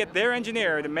trying to get their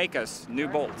engineer to make us new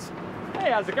bolts.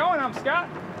 Hey, how's it going? I'm Scott.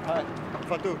 Hi,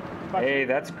 Fatu. Hey,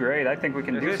 that's great. I think we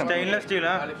can do something. Stainless steel,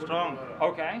 huh? Strong.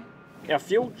 Okay. Our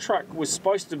fuel truck was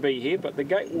supposed to be here, but the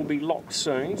gate will be locked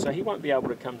soon, so he won't be able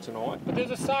to come tonight. But there's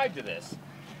a side to this.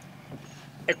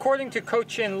 According to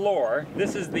Cochin lore,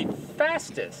 this is the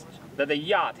fastest that a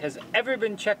yacht has ever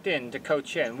been checked in to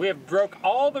Cochin. We have broke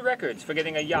all the records for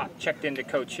getting a yacht checked into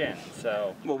Cochin,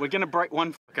 so... Well, we're going to break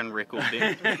one fucking record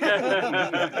then.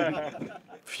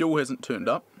 Fuel hasn't turned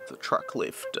up. The truck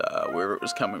left wherever it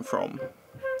was coming from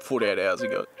 48 hours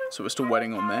ago, so we're still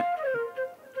waiting on that.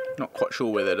 Not quite sure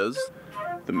where that is.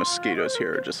 The mosquitoes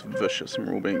here are just vicious and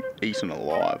we're all being eaten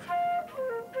alive.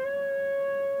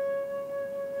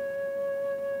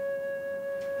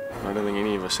 I don't think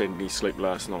any of us had any sleep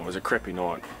last night. It was a crappy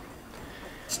night.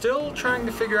 Still trying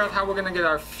to figure out how we're going to get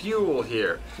our fuel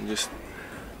here. I'm just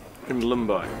in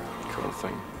limbo kind of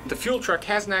thing. The fuel truck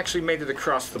hasn't actually made it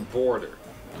across the border.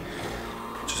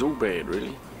 Which is all bad,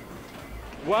 really.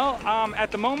 Well, at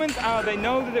the moment, they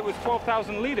know that it was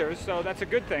 12,000 liters, so that's a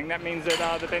good thing. That means that,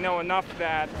 that they know enough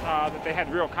that, that they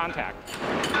had real contact.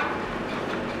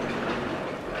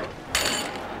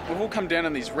 We've all come down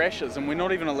in these rashes and we're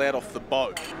not even allowed off the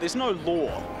boat. There's no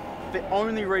law. The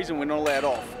only reason we're not allowed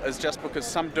off is just because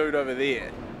some dude over there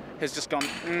has just gone,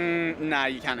 nah,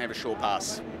 you can't have a shore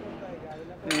pass.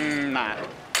 Nah.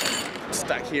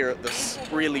 Stuck here at this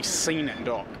really scenic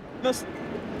dock. This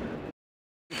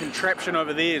contraption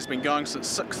over there has been going since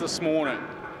 6 this morning.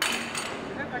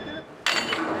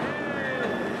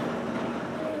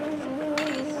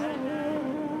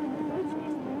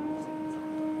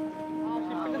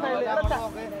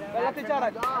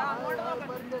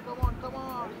 Come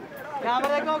on.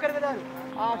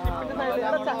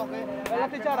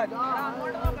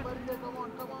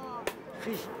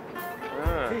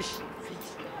 Fish.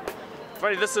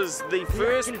 Funny, this is the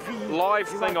first live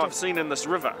thing I've seen in this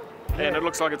river, and it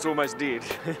looks like it's almost dead.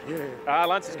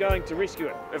 Lance is going to rescue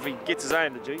it if he gets his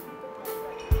energy.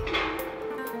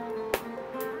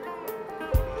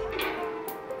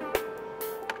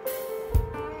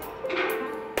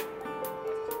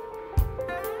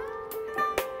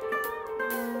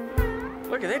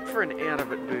 Look at that for an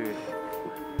out-of-it bird.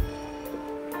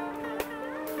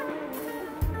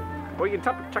 Well, you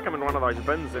can chuck them in one of those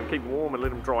bins and keep them warm and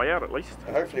let them dry out at least.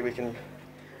 Hopefully we can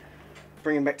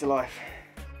bring him back to life.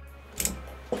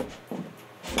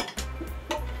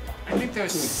 I think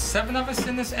there's 7 of us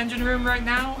in this engine room right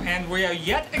now, and we are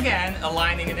yet again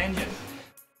aligning an engine.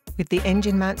 With the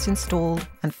engine mounts installed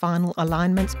and final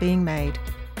alignments being made,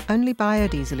 only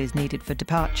biodiesel is needed for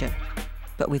departure.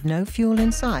 But with no fuel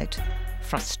in sight,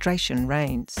 frustration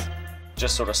reigns.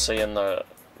 Just sort of seeing the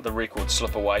record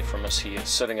slip away from us here,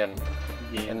 sitting in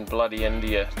bloody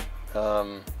India,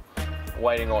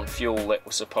 waiting on fuel that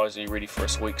was supposedly ready for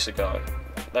us weeks ago.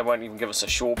 They won't even give us a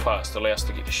shore pass to allow us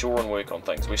to get to shore and work on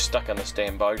things. We're stuck in this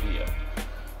damn boat here,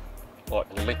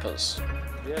 like lepers.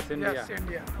 Yes, India. Yes,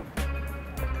 India.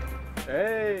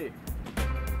 Hey!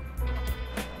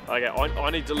 Okay, I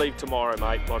need to leave tomorrow,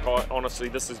 mate. Like, honestly,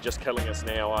 this is just killing us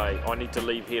now, eh? I need to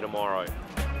leave here tomorrow.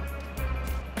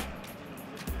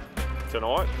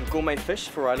 Tonight? Gourmet fish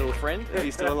for our little friend, if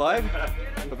he's still alive.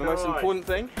 But the most important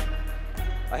thing,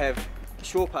 I have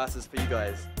shore passes for you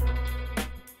guys.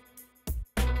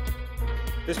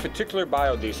 This particular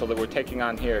biodiesel that we're taking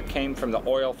on here came from the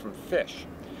oil from fish.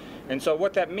 And so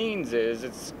what that means is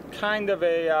it's kind of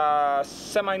a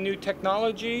semi-new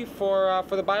technology for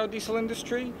the biodiesel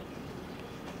industry.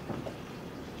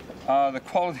 The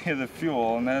quality of the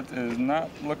fuel, and that is not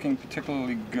looking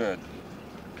particularly good.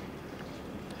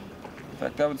 In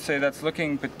fact, I would say that's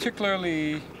looking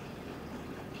particularly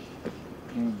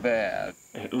bad.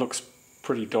 It looks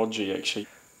pretty dodgy, actually.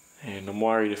 And I'm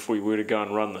worried if we were to go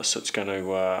and run this, it's going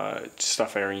to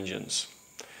stuff our engines.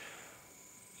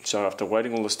 So after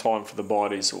waiting all this time for the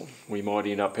biodiesel, we might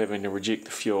end up having to reject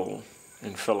the fuel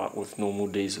and fill up with normal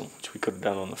diesel, which we could have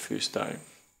done on the first day.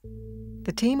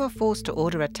 The team are forced to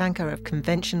order a tanker of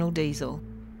conventional diesel.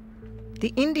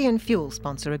 The Indian fuel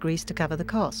sponsor agrees to cover the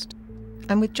cost.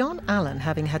 And with John Allen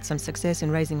having had some success in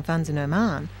raising funds in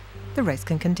Oman, the race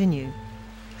can continue.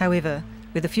 However,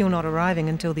 with the fuel not arriving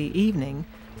until the evening,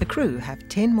 the crew have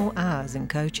 10 more hours in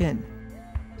Cochin.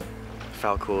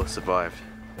 Falcor survived.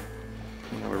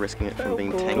 Now we're risking it from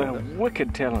being tangled. They're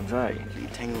wicked talons, eh? Being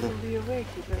tangled up.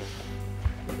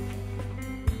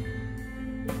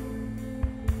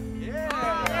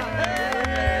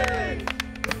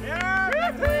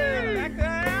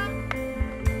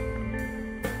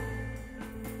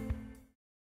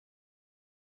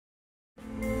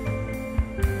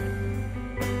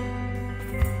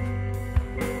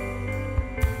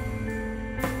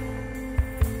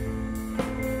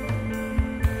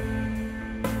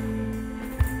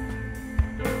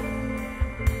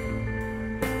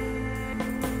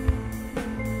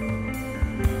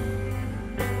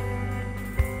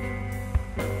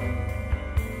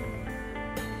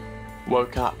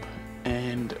 Woke up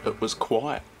and it was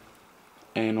quiet,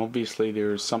 and obviously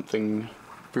there is something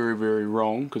very, very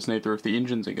wrong because neither of the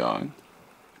engines are going.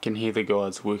 I can hear the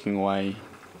guys working away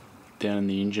down in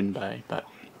the engine bay, but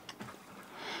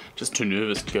just too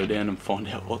nervous to go down and find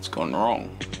out what's gone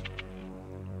wrong.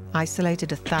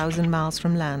 Isolated 1,000 miles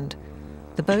from land,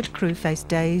 the boat crew face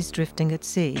days drifting at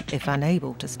sea if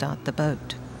unable to start the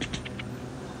boat.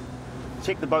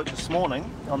 Checked the boat this morning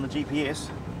on the GPS,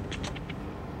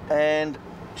 and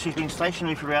she's been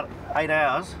stationary for about 8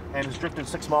 hours and has drifted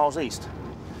 6 miles east.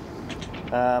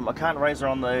 I can't raise her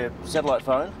on the satellite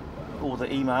phone or the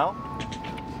email.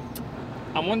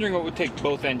 I'm wondering what would take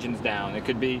both engines down. It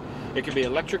could be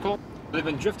electrical. They've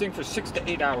been drifting for 6 to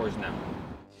 8 hours now.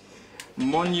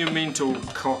 Monumental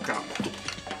cock-up.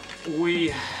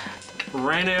 We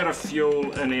ran out of fuel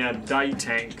in our day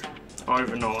tank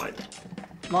overnight.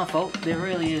 My fault. There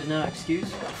really is no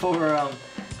excuse for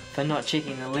not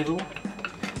checking the level.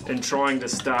 In trying to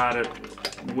start it,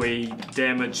 we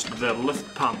damaged the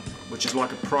lift pump, which is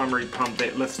like a primary pump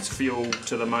that lifts fuel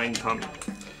to the main pump.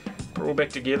 We're all back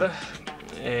together,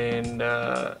 and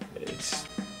it's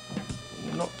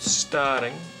not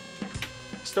starting.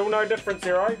 Still no difference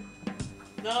here, eh?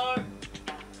 No.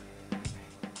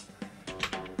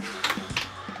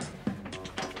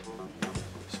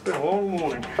 It's been a long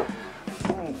morning.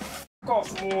 Oh, f***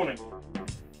 off morning.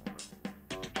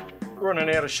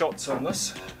 Running out of shots on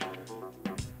this.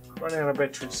 Running out of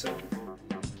battery soon.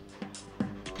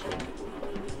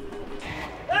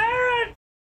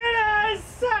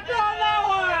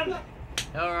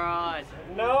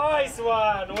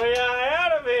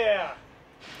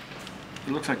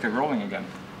 Looks like they're rolling again.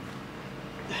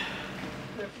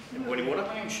 Any water?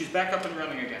 She's back up and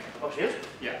running again. Oh, she is?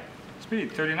 Yeah.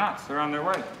 Speed, 30 knots. They're on their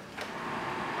way.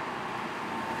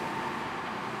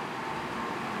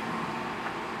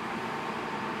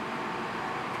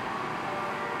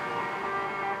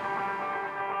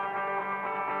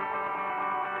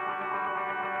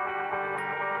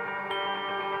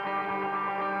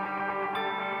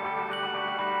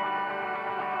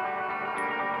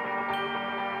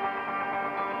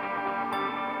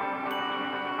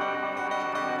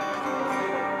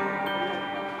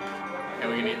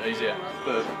 We can eat these out.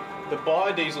 The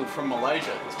biodiesel from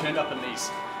Malaysia is turned up in these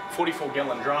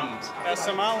 44-gallon drums. Our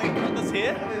Somali brothers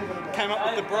here came up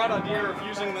with the bright idea of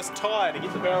using this tyre to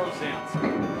get the barrels down.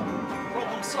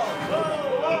 Problem solved.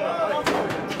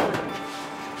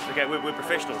 Okay, we're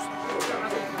professionals.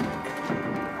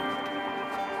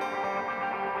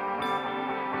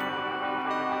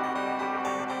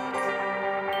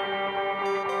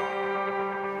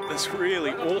 This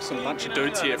really awesome bunch of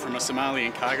dudes here from a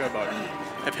Somalian cargo boat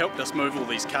have helped us move all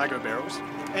these cargo barrels,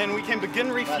 and we can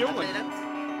begin refueling. We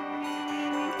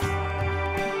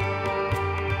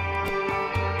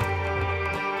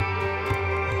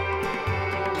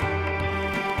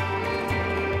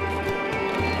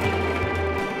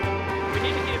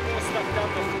need to get more stuff done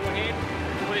beforehand.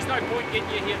 Well, there's no point getting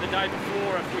you here the day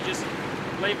before if we just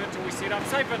leave it till we set up.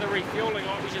 Say for the refueling,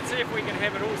 like we should see if we can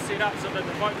have it all set up so that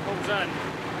the boat pulls in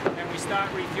and we start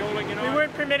refueling, you know. We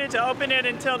weren't permitted to open it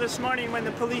until this morning when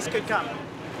the police could come.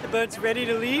 The boat's ready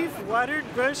to leave, watered,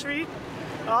 grocery,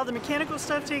 all the mechanical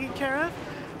stuff taken care of.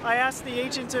 I asked the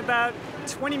agent about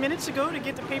 20 minutes ago to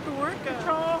get the paperwork.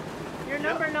 Control, your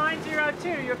number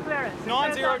 902, your clearance.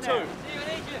 902. See you,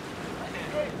 agent.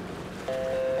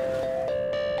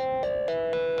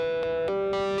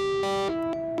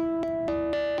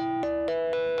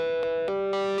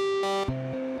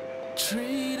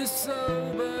 Treat us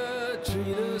sober,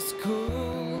 treat us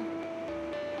cool.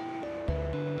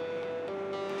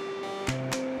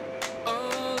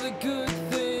 All the good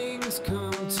things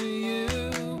come to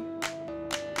you.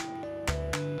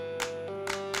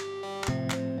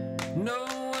 No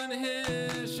one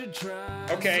here should try.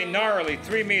 Okay, gnarly,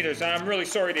 3 meters. I'm really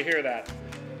sorry to hear that.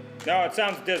 No, it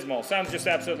sounds dismal. Sounds just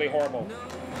absolutely horrible.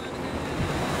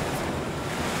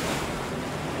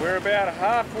 We're about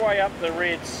halfway up the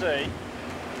Red Sea,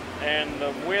 and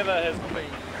the weather has been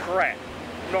crap.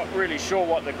 Not really sure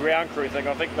what the ground crew think.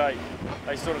 I think they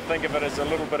sort of think of it as a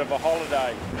little bit of a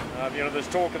holiday. You know, there's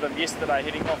talk of them yesterday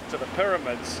heading off to the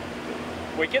pyramids.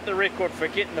 We get the record for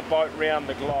getting the boat round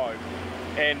the globe,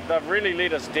 and they've really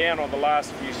let us down on the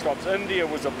last few stops. India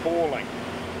was appalling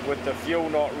with the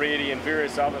fuel not ready and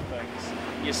various other things.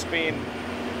 You spend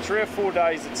 3 or 4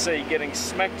 days at sea getting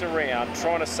smacked around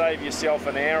trying to save yourself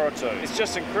an hour or two. It's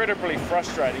just incredibly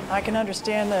frustrating. I can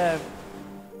understand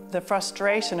the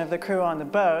frustration of the crew on the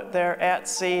boat. They're at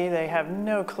sea, they have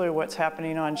no clue what's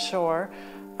happening on shore.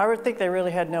 I would think they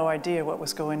really had no idea what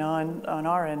was going on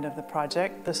our end of the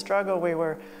project. The struggle we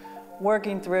were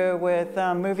working through with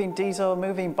moving diesel,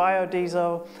 moving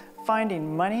biodiesel,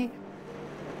 finding money.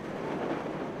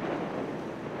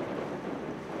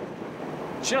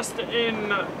 Just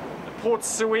in Port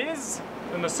Suez,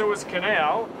 in the Suez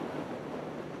Canal,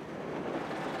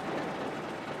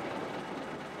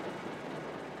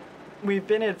 we've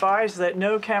been advised that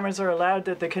no cameras are allowed,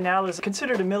 that the canal is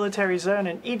considered a military zone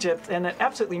in Egypt, and that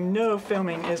absolutely no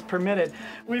filming is permitted.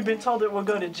 We've been told that we'll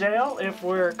go to jail if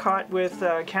we're caught with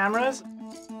cameras.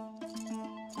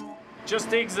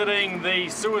 just exiting the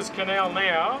Suez Canal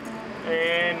now,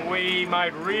 and we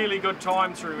made really good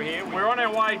time through here. We're on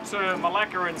our way to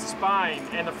Malacca in Spain,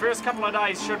 and the first couple of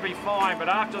days should be fine, but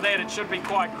after that it should be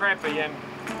quite crappy, and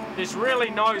there's really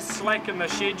no slack in the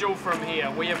schedule from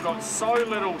here. We have got so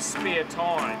little spare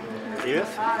time.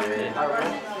 Earth? Earth,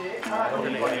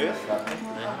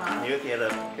 yeah, the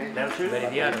latitude?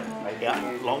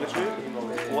 Yeah, longitude?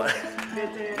 What?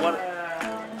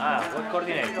 What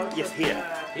coordinate? Yes, here.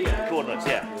 Here? Coordinates,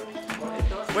 yeah.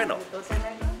 Bueno.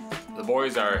 The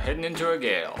boys are heading into a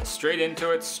gale. Straight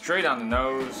into it, straight on the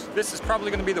nose. This is probably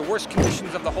going to be the worst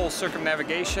conditions of the whole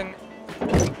circumnavigation.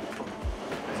 It's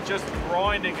just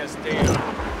grinding us down.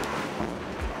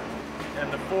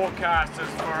 And the forecast is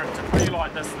for it to be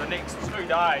like this the next 2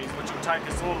 days, which will take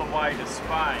us all the way to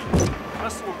Spain.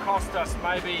 This will cost us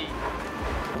maybe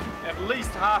at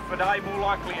least half a day, more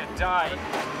likely a day.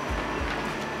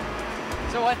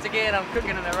 So once again, I'm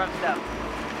cooking in the rough stuff.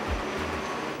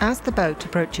 As the boat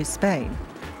approaches Spain,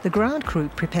 the ground crew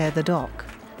prepare the dock.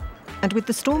 And with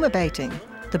the storm abating,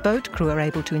 the boat crew are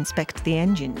able to inspect the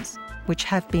engines, which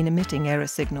have been emitting error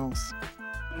signals.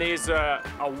 There's a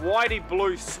whitey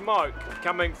blue smoke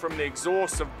coming from the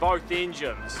exhausts of both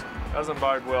engines. Doesn't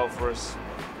bode well for us.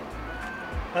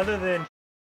 Other than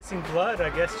seeing blood, I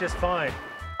guess just fine.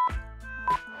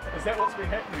 Is that what's been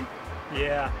happening?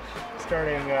 Yeah,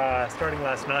 starting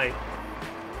last night.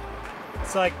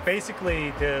 It's like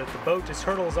basically the boat just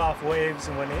hurtles off waves,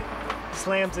 and when it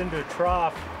slams into a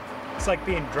trough, it's like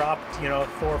being dropped, 4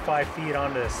 or 5 feet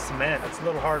onto cement. It's a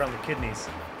little hard on the kidneys.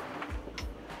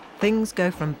 Things go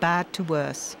from bad to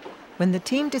worse when the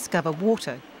team discover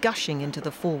water gushing into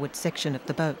the forward section of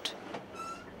the boat.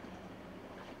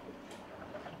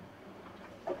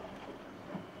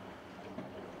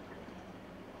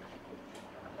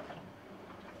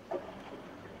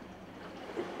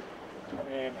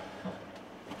 Man.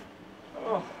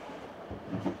 Oh.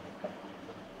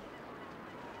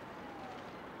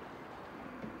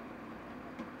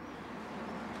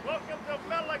 Welcome to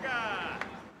Malaga!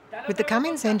 With the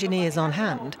Cummins engineers on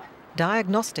hand,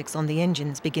 diagnostics on the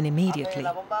engines begin immediately.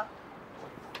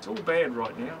 It's all bad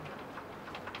right now.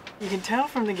 You can tell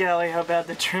from the galley how bad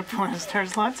the trip was.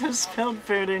 There's lots of spilled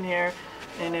food in here,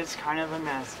 and it's kind of a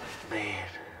mess. Man,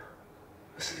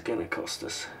 this is gonna cost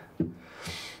us. Can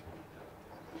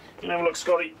you have a look,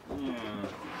 Scotty?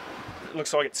 It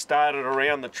looks like it started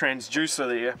around the transducer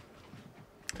there,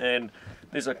 and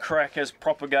there's a crack has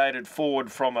propagated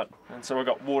forward from it, and so we've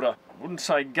got water. I wouldn't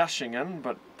say gushing in,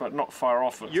 but not far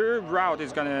off it. Your route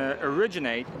is going to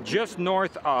originate just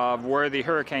north of where the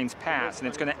hurricanes pass, and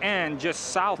it's going to end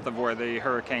just south of where the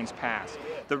hurricanes pass.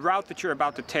 The route that you're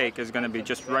about to take is going to be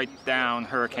just right down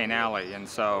Hurricane Alley, and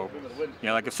so,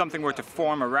 like if something were to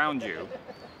form around you.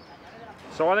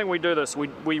 So I think we do this.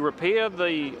 We repair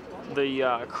the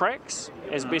cracks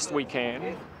as best we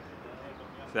can.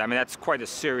 I mean, that's quite a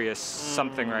serious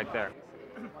something right there.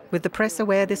 With the press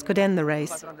aware this could end the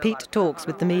race, Pete talks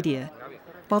with the media,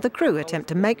 while the crew attempt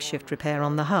a makeshift repair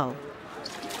on the hull.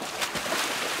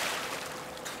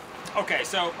 Okay,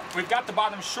 so we've got the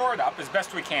bottom shored up as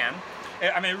best we can.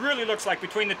 I mean, it really looks like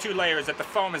between the two layers that the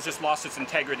foam has just lost its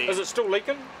integrity. Is it still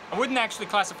leaking? I wouldn't actually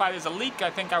classify it as a leak. I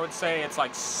think I would say it's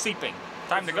like seeping.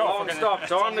 Time to go. Long stop.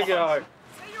 Time to go.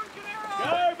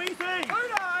 Go, BC!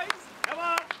 Come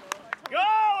on! Go,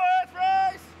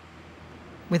 Earthrace!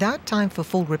 Without time for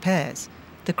full repairs,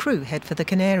 the crew head for the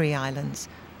Canary Islands,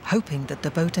 hoping that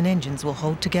the boat and engines will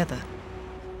hold together.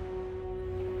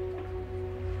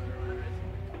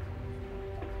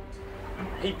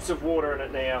 Heaps of water in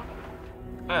it now.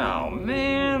 Oh,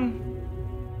 man.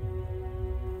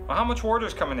 Well, how much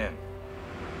water's coming in?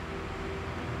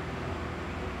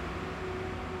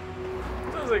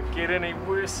 Does it get any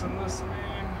worse than this,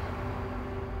 man?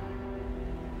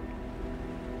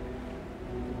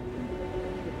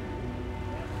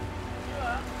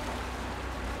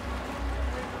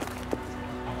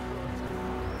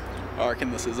 I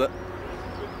reckon this is it.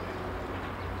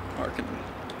 I reckon.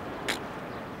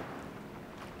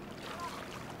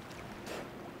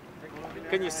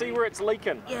 Can you see where it's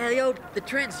leaking? Yeah, the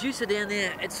transducer down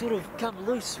there, it sort of come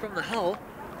loose from the hull.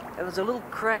 There was a little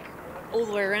crack all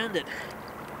the way around it.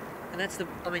 And that's the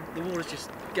water's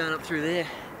just going up through there.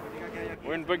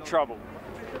 We're in big trouble.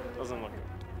 Doesn't look good.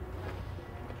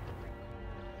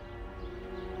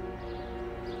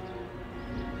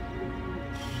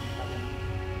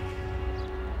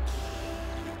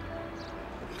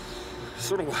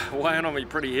 Sort of weighing on me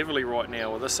pretty heavily right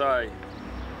now with this, eh?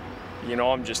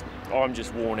 I'm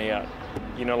just worn out.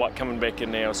 Like coming back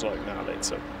in now, it's like, no,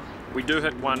 that's it. We do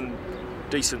hit one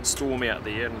decent storm out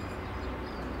there, and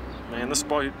man, this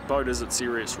boat is at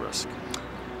serious risk.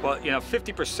 Well,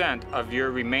 50% of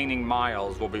your remaining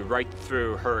miles will be right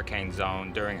through hurricane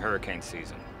zone during hurricane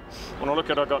season. When I look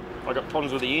at it, I got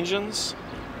problems with the engines.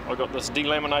 I got this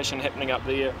delamination happening up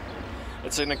there.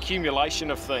 It's an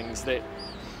accumulation of things that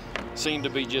seem to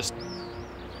be just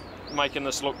making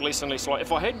this look less and less like.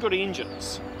 If I had good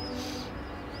engines,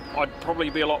 I'd probably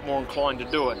be a lot more inclined to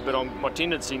do it. But my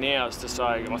tendency now is to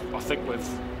say, I think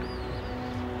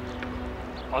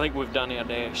we've done our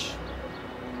dash.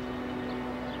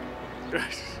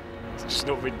 It's just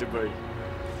not meant to be.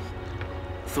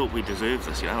 I thought we deserved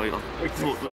this, We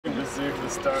thought we deserved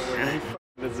this, don't we?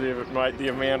 We deserve it, mate. The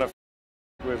amount of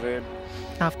we've had.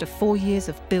 After 4 years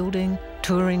of building,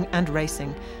 touring and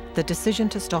racing, the decision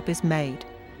to stop is made,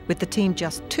 with the team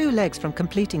just 2 legs from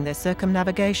completing their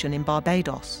circumnavigation in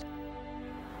Barbados.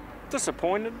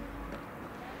 Disappointed.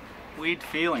 Weird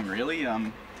feeling, really.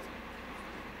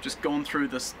 Just gone through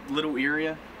this little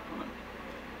area,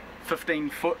 15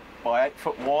 foot by 8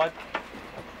 foot wide.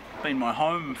 Been my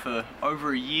home for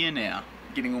over a year now,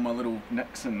 getting all my little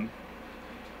nicks and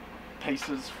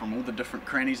pieces from all the different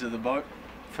crannies of the boat.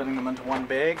 fitting them into one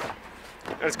bag.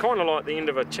 And it's kind of like the end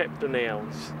of a chapter now.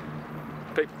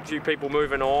 A few people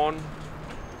moving on.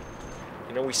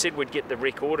 You know, we said we'd get the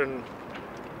record and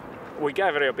we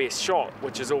gave it our best shot,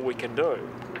 which is all we can do.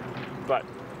 But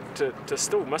to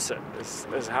still miss it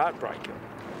is heartbreaking.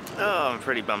 Oh, I'm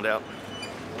pretty bummed out.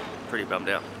 Pretty bummed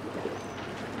out.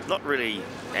 Not really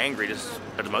angry, just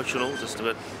a bit emotional, just a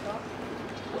bit.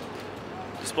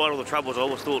 Despite all the troubles, I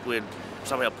always thought we'd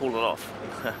somehow pulled it off.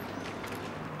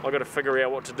 I've got to figure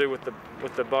out what to do with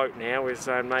the boat now. We're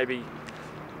saying maybe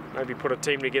put a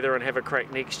team together and have a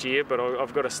crack next year, but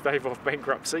I've got to stave off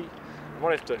bankruptcy. I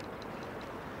might have to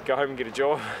go home and get a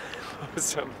job or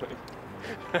something.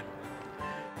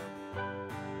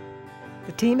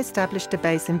 The team established a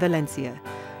base in Valencia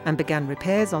and began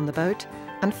repairs on the boat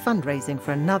and fundraising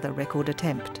for another record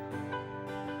attempt.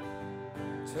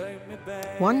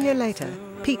 1 year later,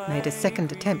 Pete made a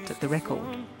second attempt at the record.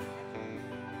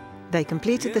 They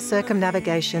completed the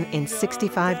circumnavigation in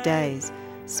 65 days,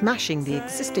 smashing the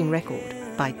existing record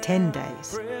by 10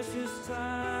 days.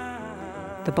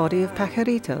 The body of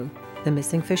Pajarito, the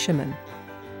missing fisherman,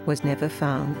 was never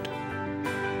found.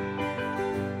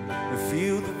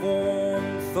 Feel the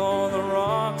warmth of the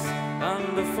rocks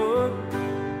underfoot,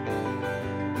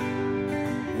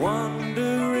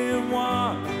 wondering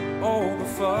what all the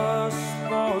fuss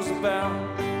was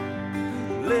about,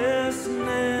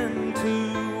 listening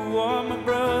to what my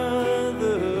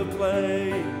brother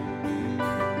played.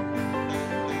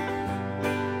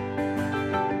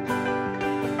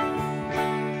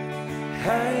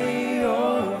 Hey,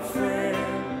 old friend,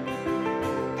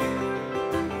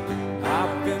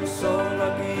 I've been so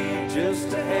lucky just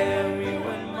to have